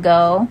people can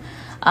go.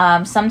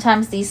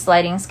 Sometimes these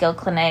sliding scale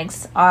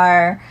clinics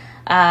are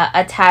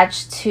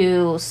attached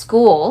to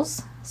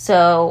schools,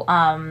 so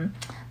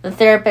the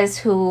therapists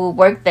who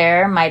work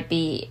there might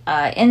be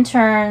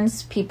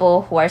interns,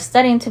 people who are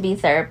studying to be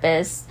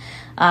therapists,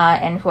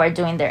 and who are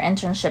doing their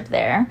internship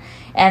there.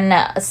 And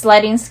a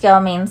sliding scale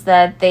means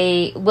that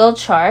they will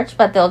charge,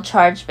 but they'll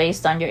charge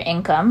based on your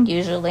income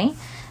usually.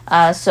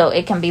 So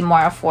it can be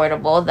more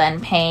affordable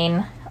than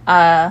paying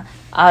out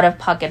of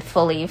pocket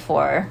fully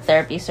for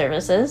therapy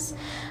services.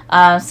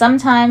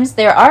 Sometimes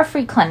there are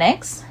free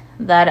clinics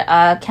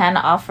that can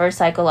offer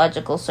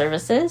psychological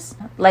services.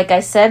 Like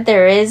I said,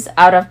 there is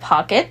out of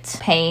pocket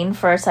paying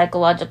for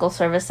psychological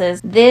services.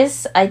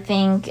 This, I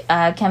think,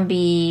 can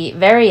be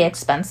very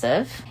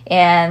expensive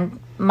and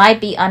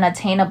might be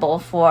unattainable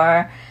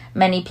for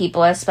many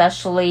people,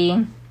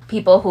 especially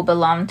people who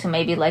belong to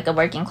maybe like a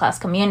working class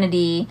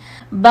community.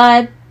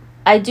 But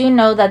I do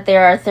know that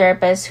there are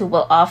therapists who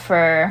will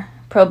offer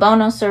pro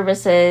bono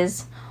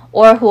services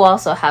or who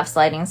also have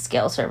sliding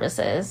scale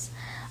services.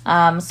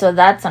 So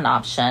that's an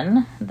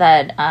option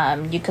that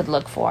you could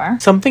look for.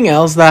 Something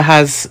else that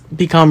has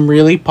become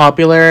really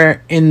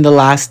popular in the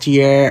last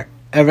year,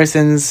 ever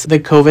since the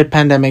COVID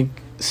pandemic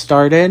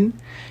started,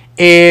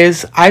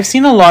 is I've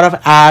seen a lot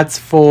of ads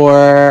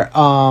for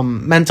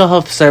mental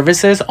health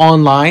services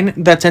online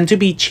that tend to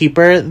be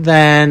cheaper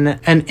than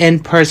an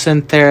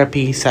in-person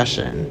therapy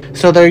session.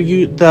 So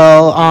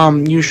they'll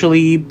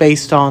usually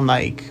based on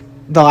like,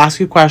 they'll ask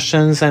you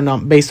questions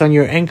and based on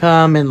your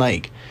income and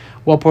like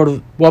what part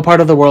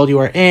of the world you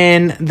are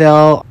in,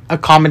 they'll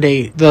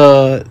accommodate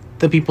the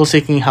people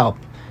seeking help.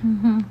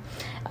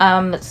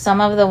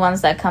 Some of the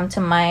ones that come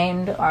to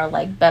mind are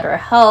like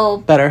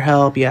BetterHelp.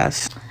 BetterHelp,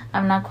 yes.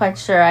 I'm not quite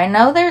sure. I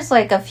know there's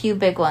like a few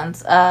big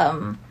ones,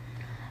 but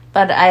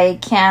I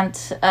can't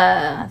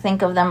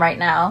think of them right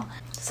now.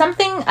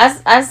 Something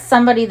as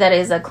somebody that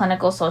is a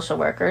clinical social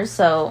worker,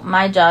 so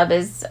my job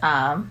is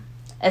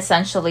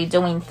essentially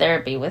doing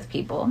therapy with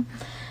people.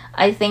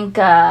 I think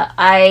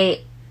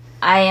I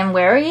am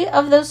wary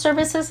of those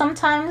services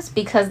sometimes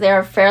because they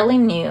are fairly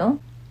new.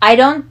 I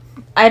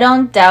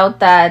don't doubt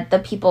that the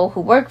people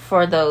who work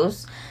for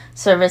those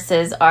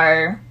services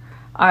are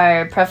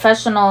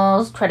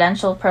professionals,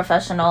 credentialed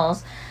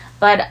professionals,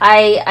 but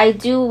I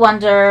do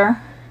wonder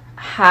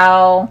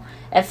how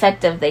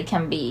effective they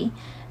can be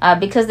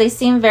because they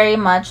seem very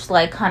much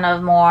like kind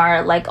of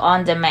more like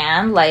on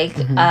demand, like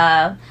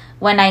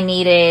when I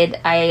need it,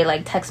 I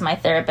like text my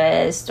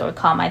therapist or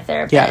call my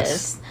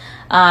therapist,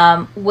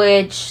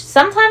 which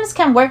sometimes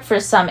can work for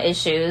some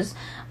issues,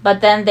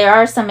 but then there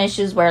are some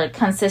issues where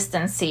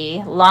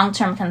consistency,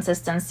 long-term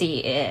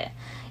consistency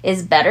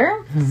is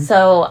better.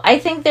 So I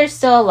think there's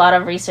still a lot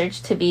of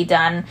research to be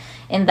done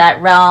in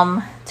that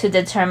realm to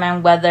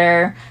determine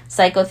whether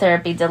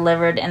psychotherapy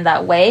delivered in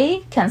that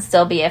way can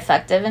still be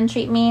effective in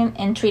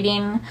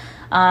treating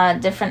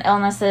different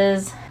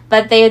illnesses.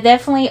 But they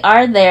definitely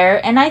are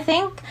there, and I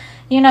think,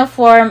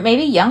 for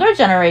maybe younger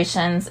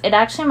generations, it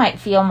actually might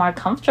feel more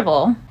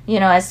comfortable,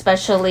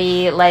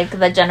 especially like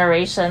the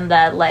generation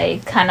that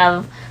like kind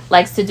of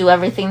likes to do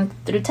everything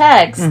through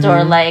text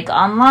or like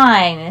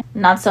online,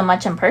 not so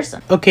much in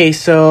person. Okay,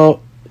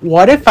 so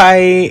what if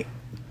I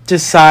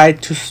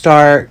decide to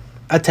start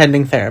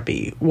attending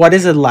therapy? What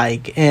is it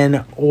like and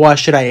what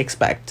should I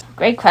expect?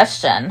 Great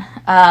question.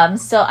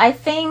 So I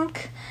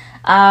think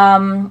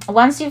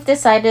once you've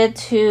decided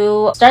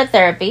to start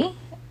therapy,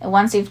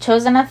 once you've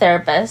chosen a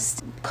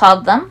therapist,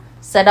 called them,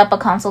 set up a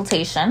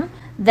consultation,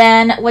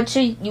 then what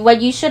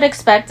you should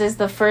expect is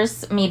the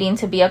first meeting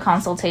to be a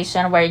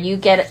consultation where you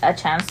get a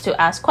chance to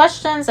ask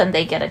questions and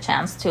they get a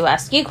chance to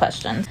ask you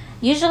questions.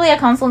 Usually a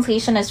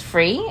consultation is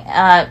free.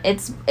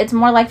 It's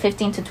more like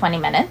 15 to 20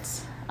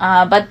 minutes.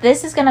 But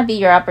this is going to be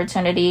your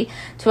opportunity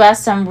to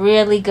ask some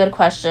really good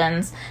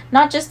questions,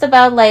 not just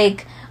about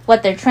like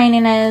what their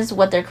training is,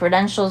 what their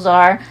credentials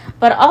are,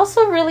 but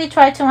also really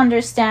try to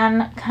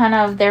understand kind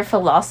of their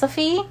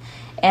philosophy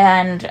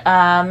and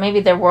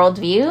maybe their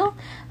worldview.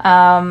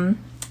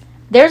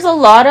 There's a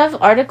lot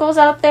of articles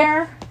out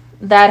there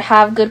that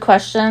have good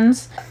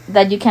questions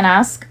that you can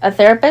ask a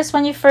therapist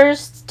when you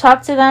first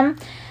talk to them.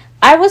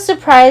 I was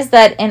surprised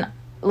that in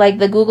like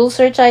the Google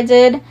search I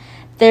did,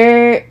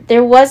 there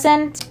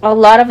wasn't a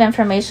lot of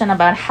information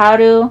about how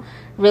to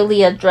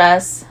really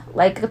address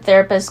like a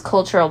therapist's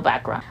cultural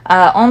background.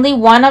 Only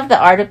one of the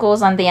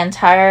articles on the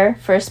entire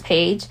first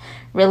page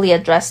really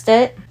addressed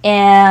it,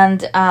 and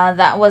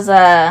that was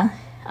an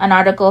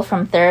article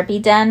from Therapy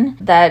Den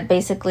that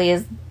basically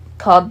is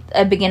called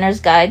A Beginner's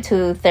Guide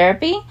to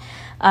Therapy.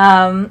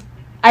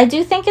 I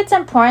do think it's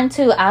important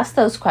to ask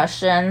those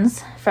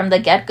questions from the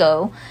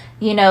get-go.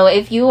 You know,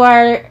 if you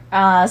are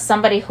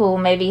somebody who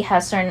maybe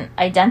has certain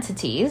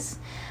identities,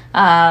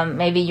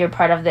 maybe you're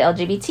part of the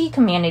LGBT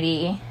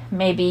community,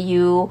 maybe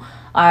you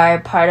are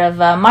part of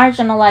a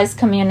marginalized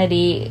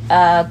community,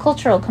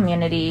 cultural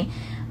community,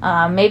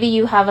 maybe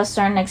you have a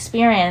certain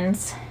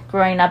experience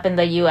growing up in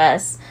the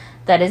U.S.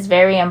 that is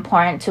very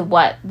important to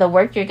what the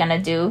work you're going to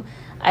do.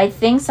 I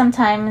think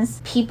sometimes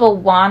people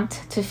want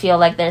to feel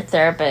like their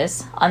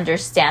therapist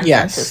understands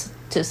them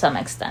to some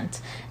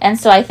extent. And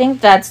so I think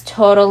that's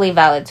totally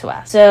valid to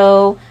ask.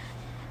 So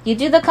you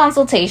do the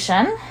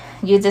consultation,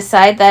 you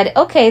decide that,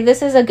 okay,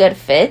 this is a good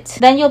fit.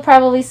 Then you'll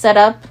probably set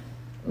up,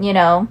 you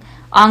know,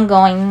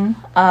 ongoing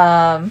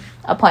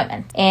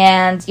appointment.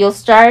 And you'll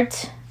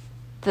start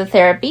the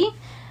therapy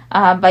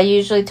by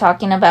usually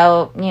talking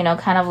about, you know,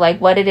 kind of like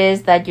what it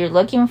is that you're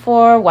looking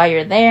for, why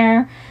you're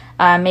there,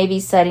 maybe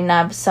setting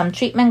up some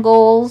treatment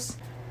goals.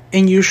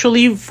 And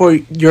usually for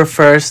your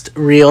first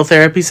real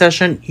therapy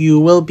session, you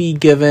will be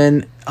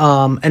given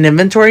an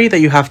inventory that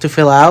you have to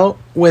fill out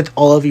with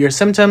all of your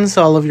symptoms,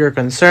 all of your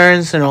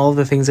concerns, and all of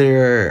the things that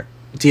you're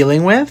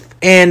dealing with.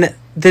 And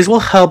this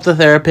will help the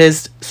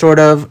therapist sort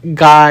of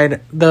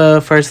guide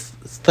the first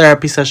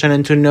therapy session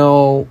and to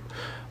know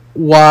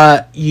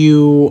what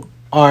you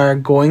are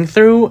going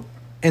through,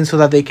 and so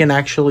that they can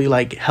actually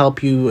like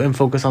help you and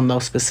focus on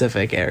those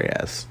specific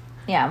areas.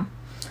 Yeah.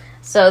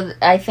 So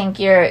I think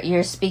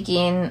you're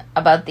speaking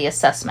about the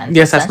assessment.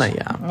 The assessment,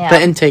 yeah.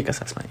 The intake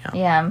assessment, yeah.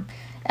 Yeah.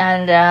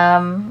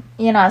 And,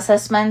 you know,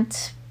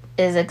 assessment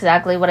is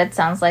exactly what it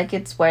sounds like.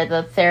 It's where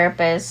the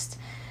therapist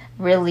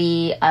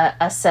really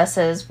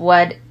assesses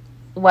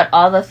what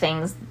all the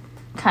things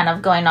kind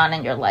of going on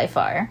in your life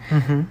are,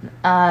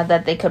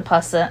 that they could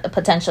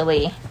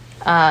potentially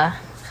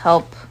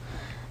help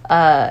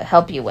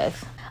you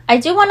with. I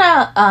do want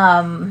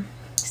to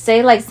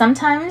say, like,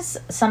 sometimes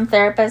some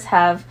therapists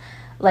have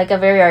like a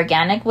very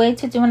organic way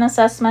to do an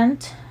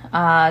assessment.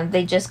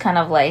 They just kind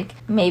of like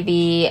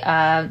maybe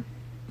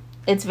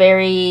it's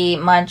very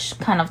much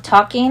kind of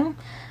talking,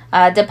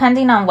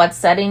 depending on what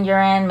setting you're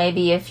in.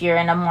 Maybe if you're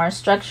in a more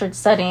structured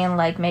setting,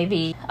 like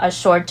maybe a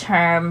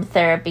short-term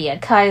therapy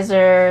at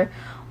Kaiser,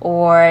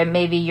 or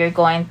maybe you're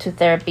going to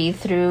therapy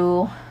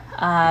through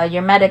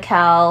your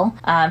Medi-Cal.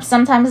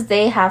 Sometimes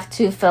they have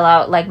to fill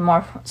out like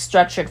more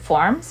structured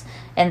forms,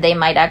 and they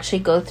might actually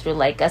go through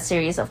like a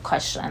series of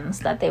questions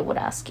that they would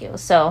ask you.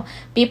 So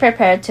be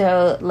prepared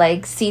to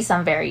like see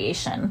some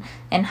variation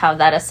in how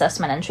that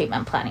assessment and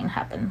treatment planning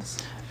happens.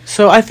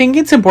 So I think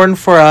it's important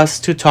for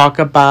us to talk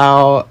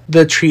about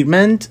the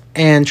treatment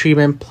and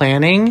treatment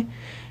planning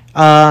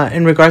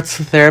in regards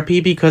to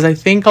therapy, because I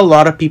think a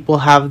lot of people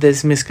have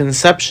this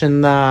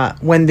misconception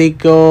that when they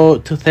go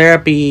to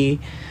therapy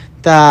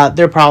that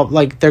they're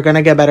they're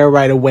gonna get better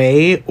right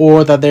away,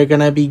 or that they're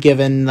gonna be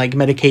given like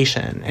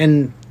medication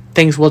and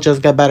things will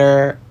just get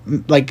better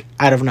like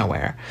out of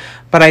nowhere.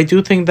 But I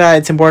do think that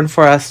it's important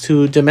for us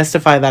to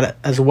demystify that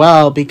as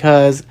well,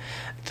 because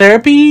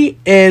therapy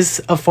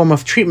is a form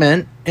of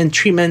treatment, and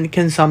treatment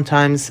can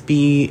sometimes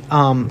be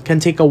can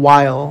take a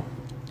while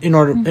in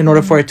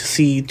order for it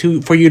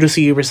for you to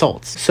see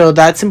results. So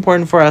that's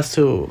important for us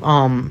to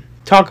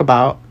talk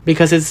about,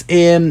 because it's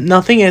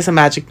nothing is a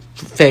magic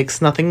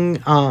fix.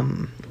 Nothing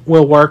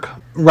will work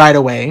right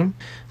away.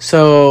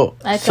 So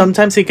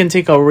sometimes it can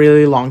take a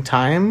really long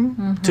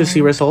time to see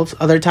results.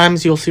 Other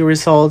times you'll see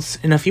results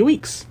in a few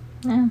weeks.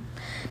 Yeah.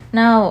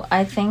 No,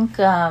 I think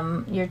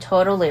you're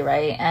totally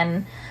right.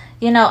 And,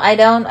 you know,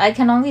 I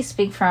can only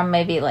speak from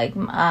maybe like,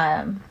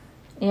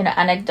 you know,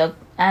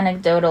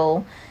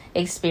 anecdotal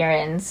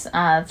experience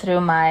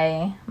through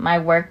my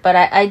work. But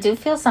I do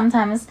feel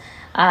sometimes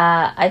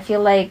I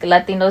feel like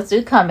Latinos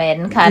do come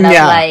in kind of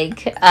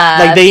like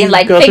they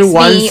like go through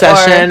one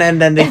session or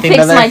and then they think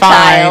that they're fine.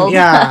 Child.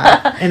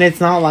 Yeah, and it's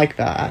not like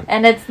that.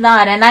 And it's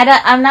not. And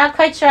I'm not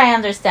quite sure I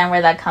understand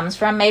where that comes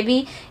from.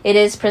 Maybe it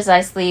is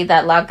precisely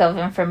that lack of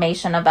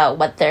information about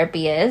what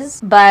therapy is.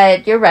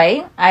 But you're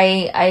right.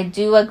 I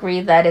do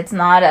agree that it's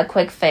not a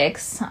quick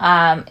fix.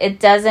 It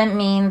doesn't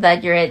mean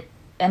that you're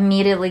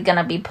immediately going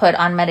to be put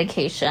on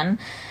medication.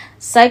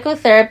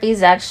 Psychotherapy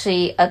is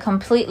actually a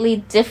completely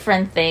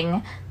different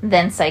thing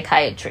than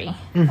psychiatry.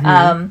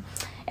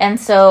 And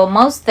so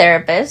most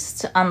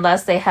therapists,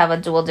 unless they have a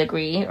dual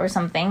degree or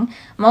something,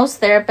 most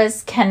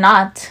therapists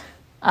cannot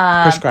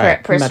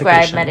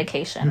prescribe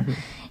medication.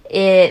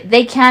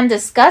 they can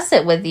discuss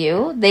it with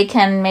you. They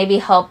can maybe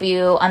help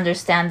you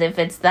understand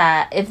if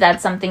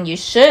that's something you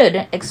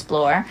should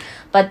explore,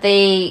 but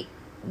they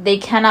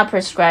cannot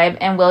prescribe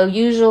and will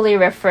usually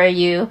refer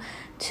you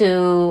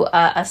to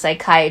a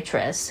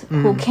psychiatrist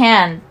who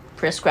can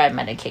prescribe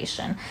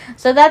medication.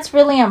 So that's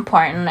really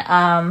important.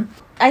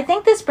 I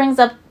think this brings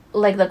up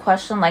like the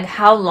question, like,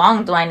 how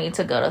long do I need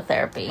to go to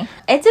therapy?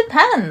 It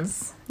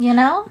depends, you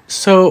know?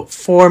 So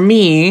for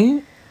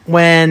me,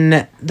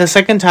 when the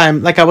second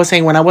time, like I was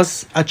saying, when I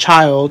was a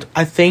child,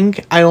 I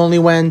think I only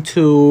went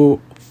to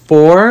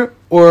 4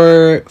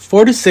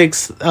 to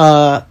 6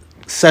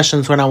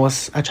 sessions when I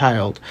was a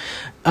child.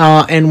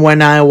 And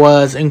when I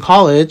was in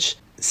college,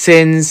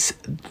 since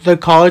the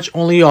college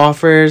only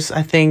offers,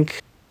 I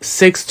think,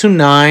 6 to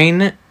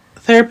 9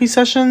 therapy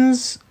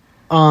sessions,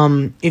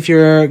 if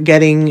you're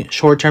getting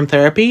short-term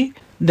therapy,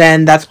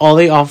 then that's all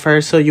they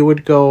offer. So you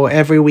would go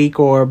every week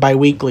or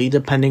bi-weekly,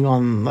 depending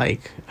on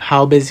like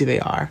how busy they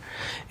are.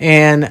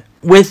 And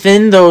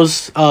within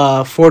those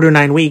 4 to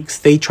 9 weeks,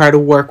 they try to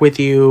work with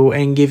you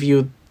and give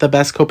you the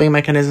best coping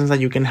mechanisms that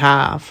you can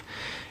have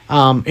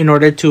in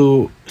order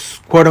to,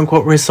 quote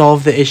unquote,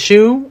 resolve the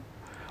issue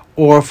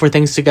or for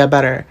things to get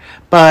better.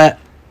 But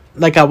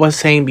like I was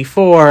saying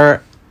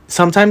before,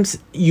 sometimes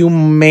you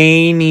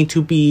may need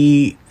to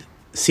be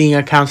seeing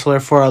a counselor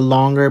for a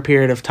longer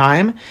period of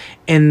time,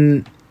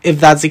 and if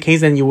that's the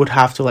case, then you would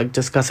have to like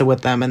discuss it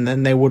with them, and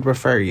then they would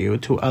refer you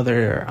to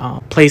other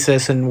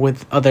places and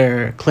with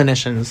other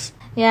clinicians.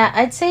 Yeah,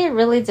 I'd say it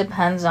really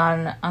depends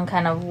on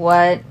kind of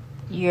what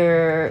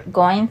you're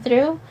going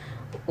through,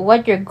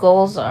 what your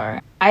goals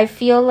are. I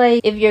feel like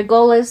if your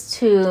goal is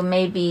to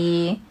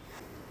maybe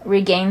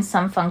regain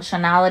some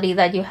functionality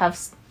that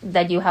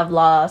you have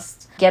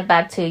lost, get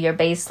back to your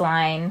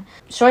baseline,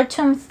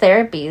 short-term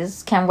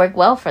therapies can work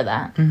well for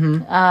that.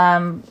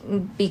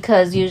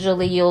 Because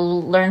usually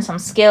you'll learn some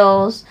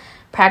skills,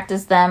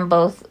 practice them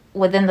both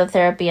within the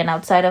therapy and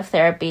outside of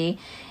therapy,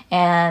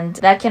 and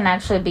that can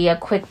actually be a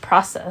quick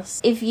process.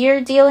 If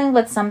you're dealing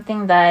with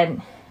something that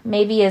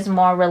maybe is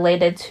more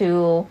related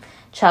to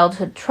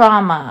childhood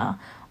trauma,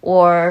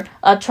 or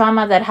a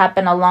trauma that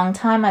happened a long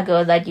time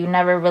ago that you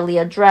never really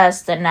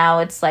addressed and now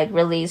it's like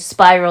really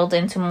spiraled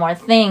into more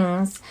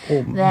things,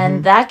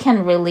 then that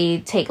can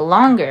really take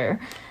longer.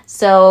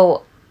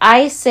 So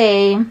I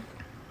say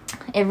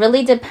it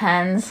really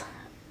depends.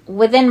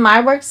 Within my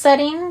work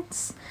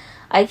settings,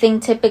 I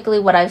think typically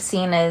what I've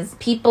seen is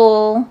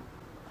people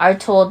are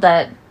told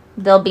that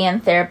they'll be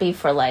in therapy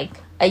for like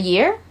a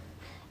year,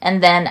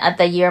 and then at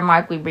the year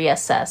mark we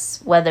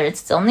reassess whether it's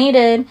still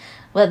needed,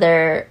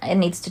 whether it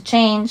needs to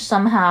change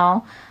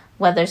somehow,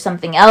 whether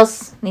something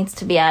else needs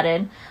to be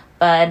added.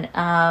 But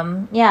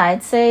yeah,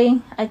 I'd say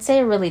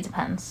it really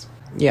depends.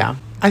 Yeah.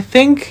 I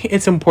think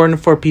it's important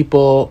for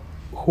people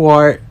who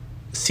are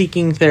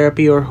seeking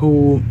therapy or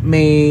who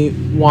may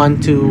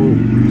want to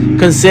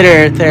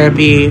consider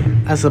therapy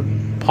as a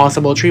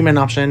possible treatment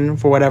option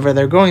for whatever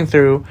they're going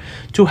through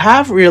to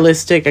have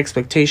realistic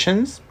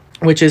expectations,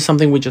 which is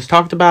something we just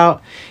talked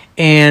about,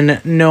 and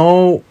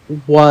know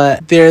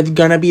what they're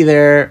gonna be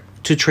there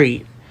to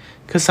treat.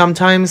 Because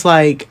sometimes,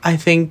 like, I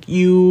think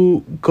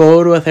you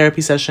go to a therapy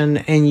session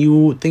and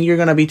you think you're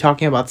gonna be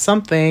talking about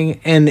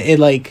something, and it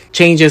like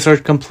changes or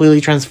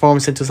completely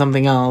transforms into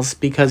something else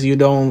because you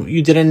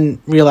didn't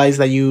realize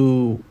that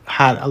you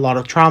had a lot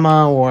of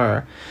trauma,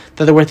 or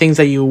that there were things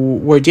that you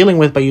were dealing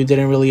with but you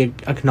didn't really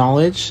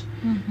acknowledge.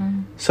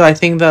 So I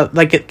think that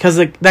because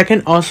that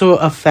can also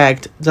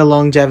affect the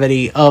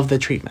longevity of the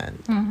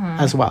treatment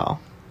as well.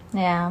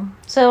 Yeah.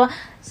 So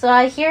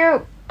I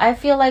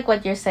feel like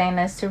what you're saying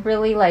is to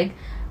really like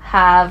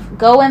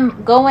go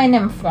in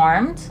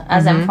informed,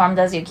 as informed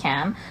as you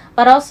can,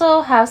 but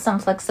also have some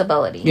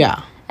flexibility.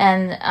 Yeah.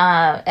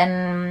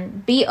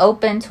 And be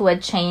open to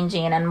it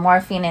changing and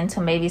morphing into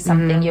maybe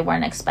something you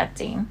weren't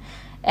expecting.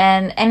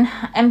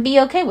 And be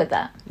okay with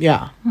that.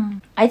 Yeah.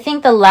 I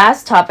think the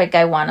last topic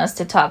I want us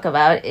to talk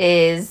about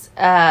is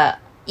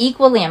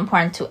equally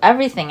important to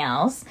everything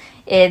else.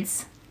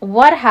 It's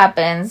what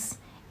happens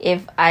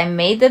if I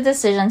made the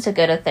decision to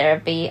go to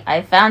therapy,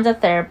 I found a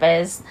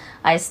therapist,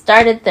 I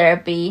started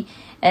therapy,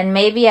 and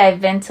maybe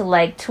I've been to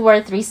like 2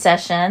 or 3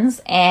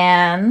 sessions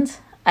and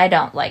I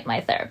don't like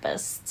my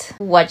therapist.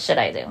 What should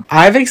I do?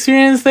 I've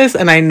experienced this,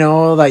 and I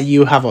know that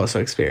you have also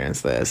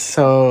experienced this.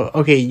 So,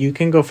 okay, you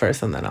can go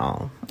first and then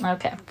I'll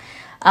give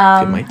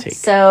my take.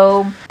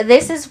 So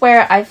this is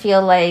where I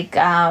feel like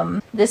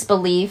this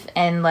belief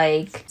in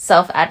like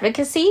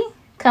self-advocacy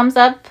comes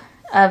up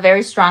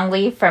very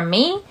strongly for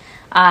me.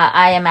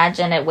 I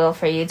imagine it will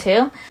for you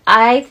too.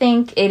 I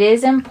think it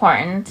is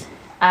important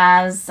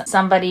as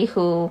somebody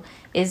who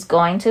is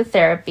going to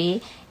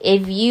therapy,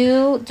 if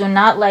you do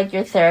not like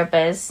your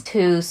therapist,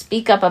 to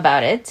speak up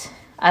about it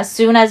as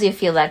soon as you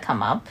feel that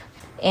come up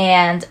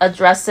and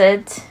address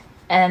it,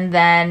 and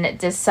then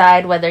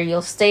decide whether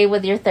you'll stay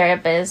with your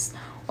therapist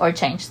or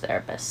change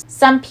therapists.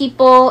 Some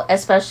people,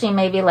 especially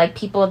maybe like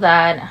people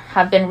that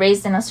have been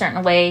raised in a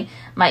certain way,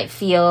 might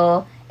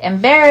feel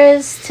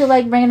embarrassed to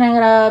like bring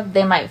it up.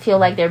 They might feel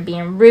like they're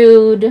being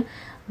rude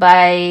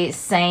by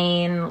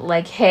saying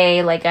like,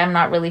 hey, like I'm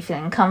not really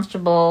feeling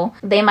comfortable.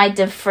 They might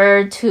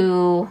defer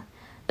to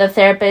the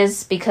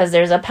therapist because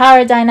there's a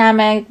power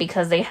dynamic,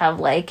 because they have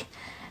like,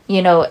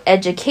 you know,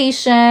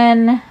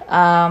 education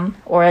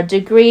or a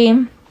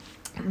degree.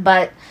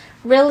 But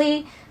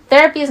really,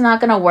 therapy is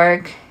not going to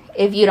work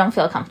if you don't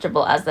feel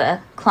comfortable as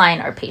a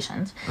client or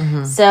patient.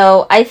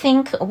 So I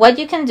think what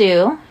you can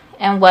do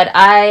and what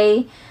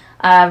I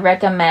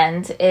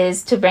recommend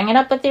is to bring it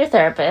up with your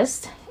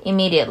therapist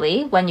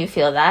immediately when you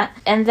feel that,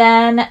 and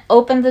then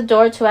open the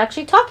door to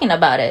actually talking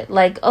about it.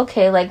 Like,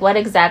 okay, like what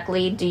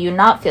exactly do you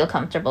not feel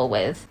comfortable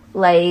with?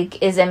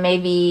 Like, is it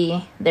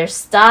maybe their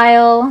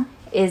style?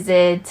 Is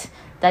it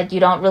that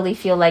you don't really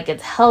feel like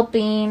it's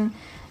helping?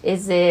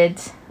 Is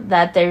it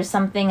that there's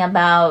something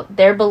about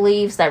their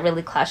beliefs that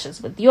really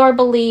clashes with your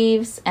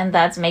beliefs, and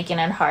that's making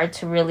it hard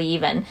to really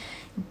even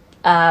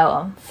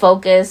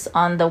focus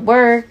on the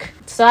work?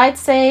 So I'd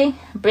say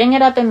bring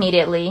it up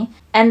immediately,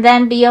 and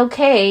then be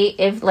okay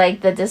if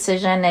like the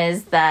decision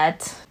is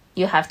that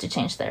you have to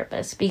change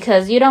therapists,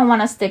 because you don't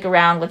want to stick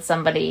around with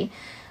somebody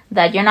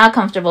that you're not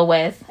comfortable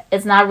with.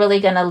 It's not really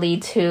going to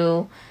lead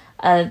to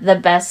the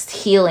best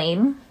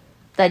healing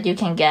that you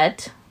can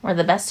get or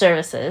the best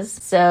services.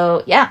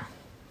 So yeah,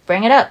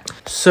 bring it up.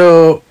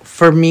 So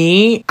for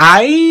me,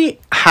 I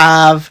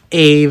have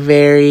a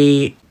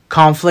very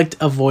conflict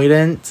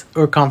avoidant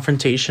or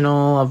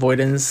confrontational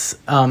avoidance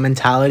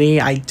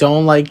mentality. I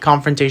don't like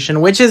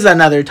confrontation, which is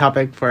another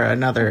topic for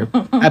another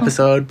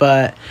episode.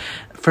 But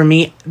for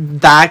me,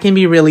 that can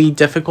be really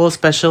difficult,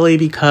 especially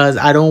because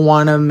I don't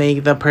want to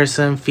make the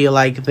person feel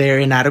like they're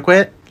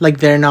inadequate, like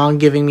they're not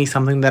giving me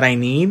something that I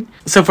need.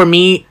 So for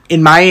me,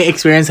 in my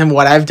experience and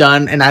what I've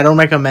done, and I don't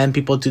recommend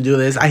people to do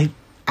this, I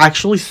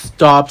actually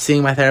stopped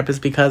seeing my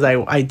therapist because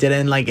I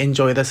didn't like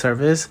enjoy the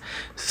service.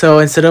 So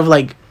instead of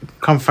like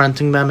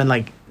confronting them and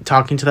like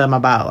talking to them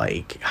about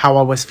like how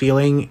I was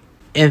feeling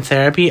in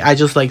therapy, I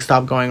just like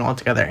stopped going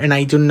altogether. And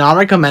I do not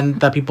recommend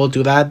that people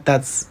do that.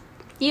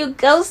 You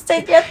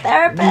ghosted your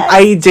therapist.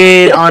 I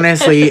did,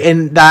 honestly,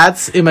 and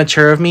that's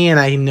immature of me, and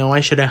I know I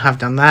shouldn't have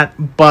done that,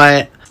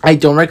 but I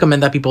don't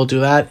recommend that people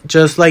do that.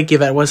 Just like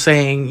Yvette was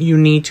saying, you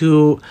need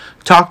to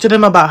talk to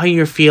them about how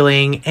you're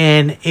feeling,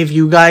 and if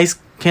you guys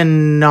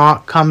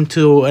cannot come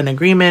to an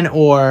agreement,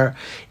 or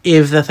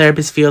if the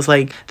therapist feels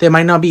like they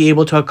might not be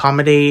able to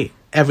accommodate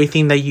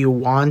everything that you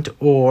want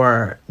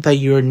or that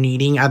you're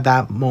needing at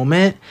that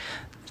moment,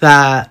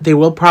 that they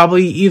will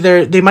probably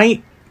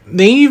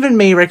they even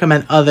may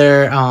recommend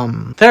other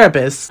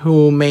therapists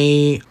who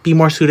may be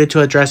more suited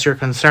to address your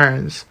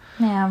concerns.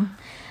 Yeah.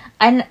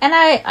 And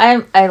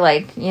I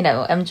like, you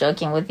know, I'm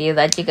joking with you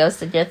that you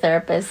ghosted your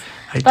therapist.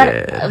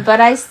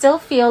 But I still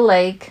feel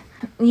like,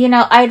 you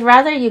know, I'd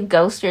rather you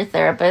ghost your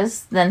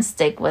therapist than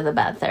stick with a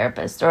bad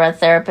therapist or a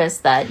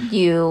therapist that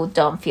you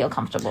don't feel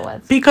comfortable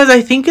with. Because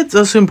I think it's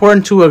also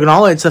important to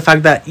acknowledge the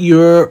fact that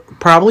you're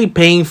probably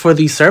paying for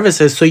these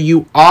services. So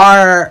you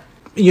are,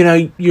 you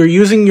know, you're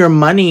using your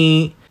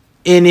money.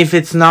 And if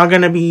it's not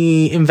going to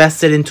be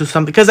invested into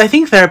something, because I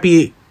think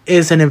therapy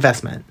is an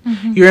investment.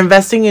 You're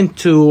investing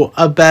into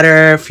a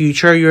better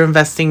future. You're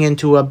investing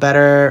into a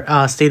better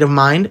state of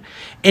mind.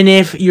 And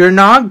if you're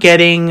not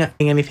getting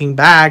anything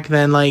back,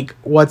 then like,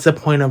 what's the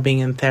point of being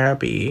in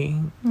therapy?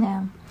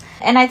 Yeah.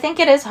 And I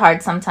think it is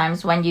hard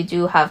sometimes when you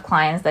do have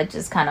clients that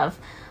just kind of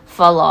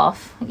fall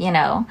off, you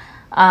know.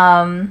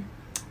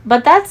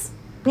 But that's,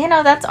 you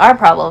know, that's our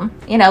problem.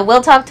 You know,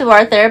 we'll talk to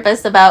our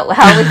therapist about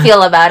how we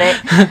feel about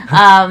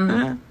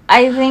it.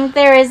 I think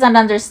there is an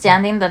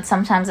understanding that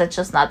sometimes it's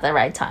just not the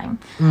right time.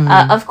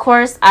 Of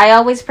course, I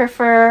always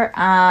prefer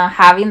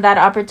having that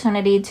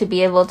opportunity to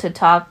be able to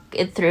talk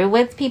it through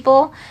with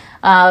people.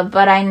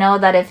 But I know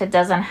that if it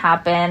doesn't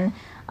happen,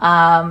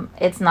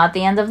 it's not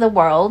the end of the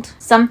world.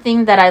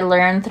 Something that I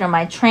learned through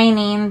my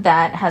training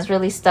that has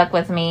really stuck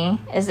with me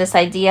is this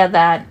idea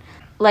that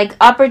like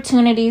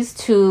opportunities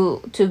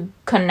to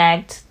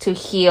connect, to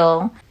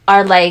heal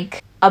are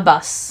like a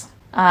bus.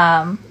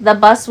 The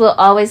bus will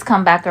always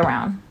come back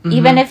around.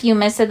 Even if you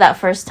miss it that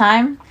first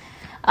time,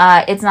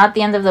 it's not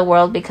the end of the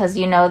world, because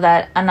you know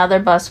that another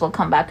bus will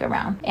come back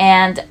around.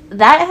 And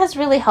that has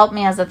really helped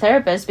me as a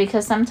therapist,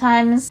 because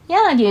sometimes,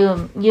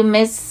 you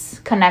miss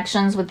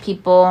connections with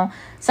people.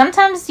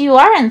 Sometimes you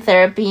are in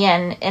therapy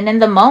and in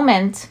the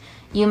moment,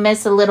 you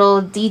miss a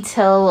little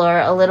detail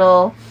or a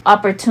little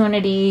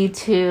opportunity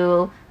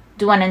to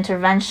do an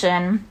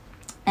intervention,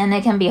 and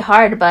it can be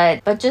hard,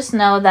 but just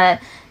know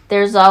that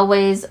there's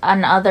always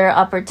another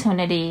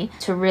opportunity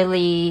to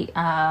really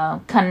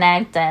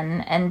connect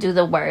and do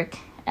the work.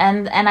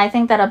 And I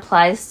think that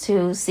applies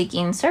to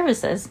seeking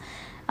services.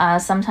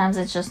 Sometimes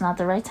it's just not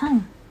the right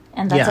time.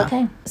 And that's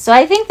okay. So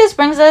I think this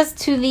brings us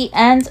to the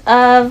end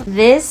of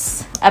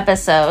this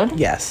episode.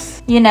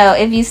 Yes. You know,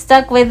 if you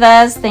stuck with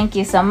us, thank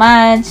you so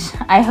much.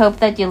 I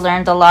hope that you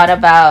learned a lot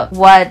about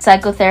what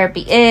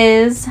psychotherapy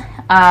is,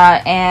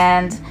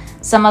 and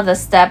some of the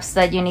steps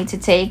that you need to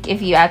take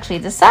if you actually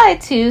decide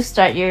to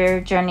start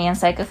your journey in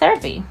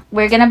psychotherapy.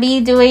 We're going to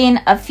be doing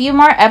a few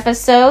more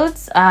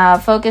episodes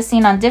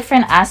focusing on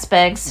different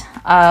aspects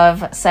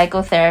of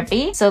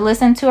psychotherapy. So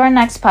listen to our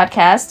next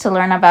podcast to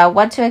learn about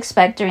what to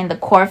expect during the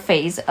core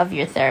phase of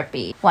your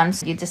therapy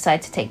once you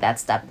decide to take that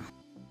step.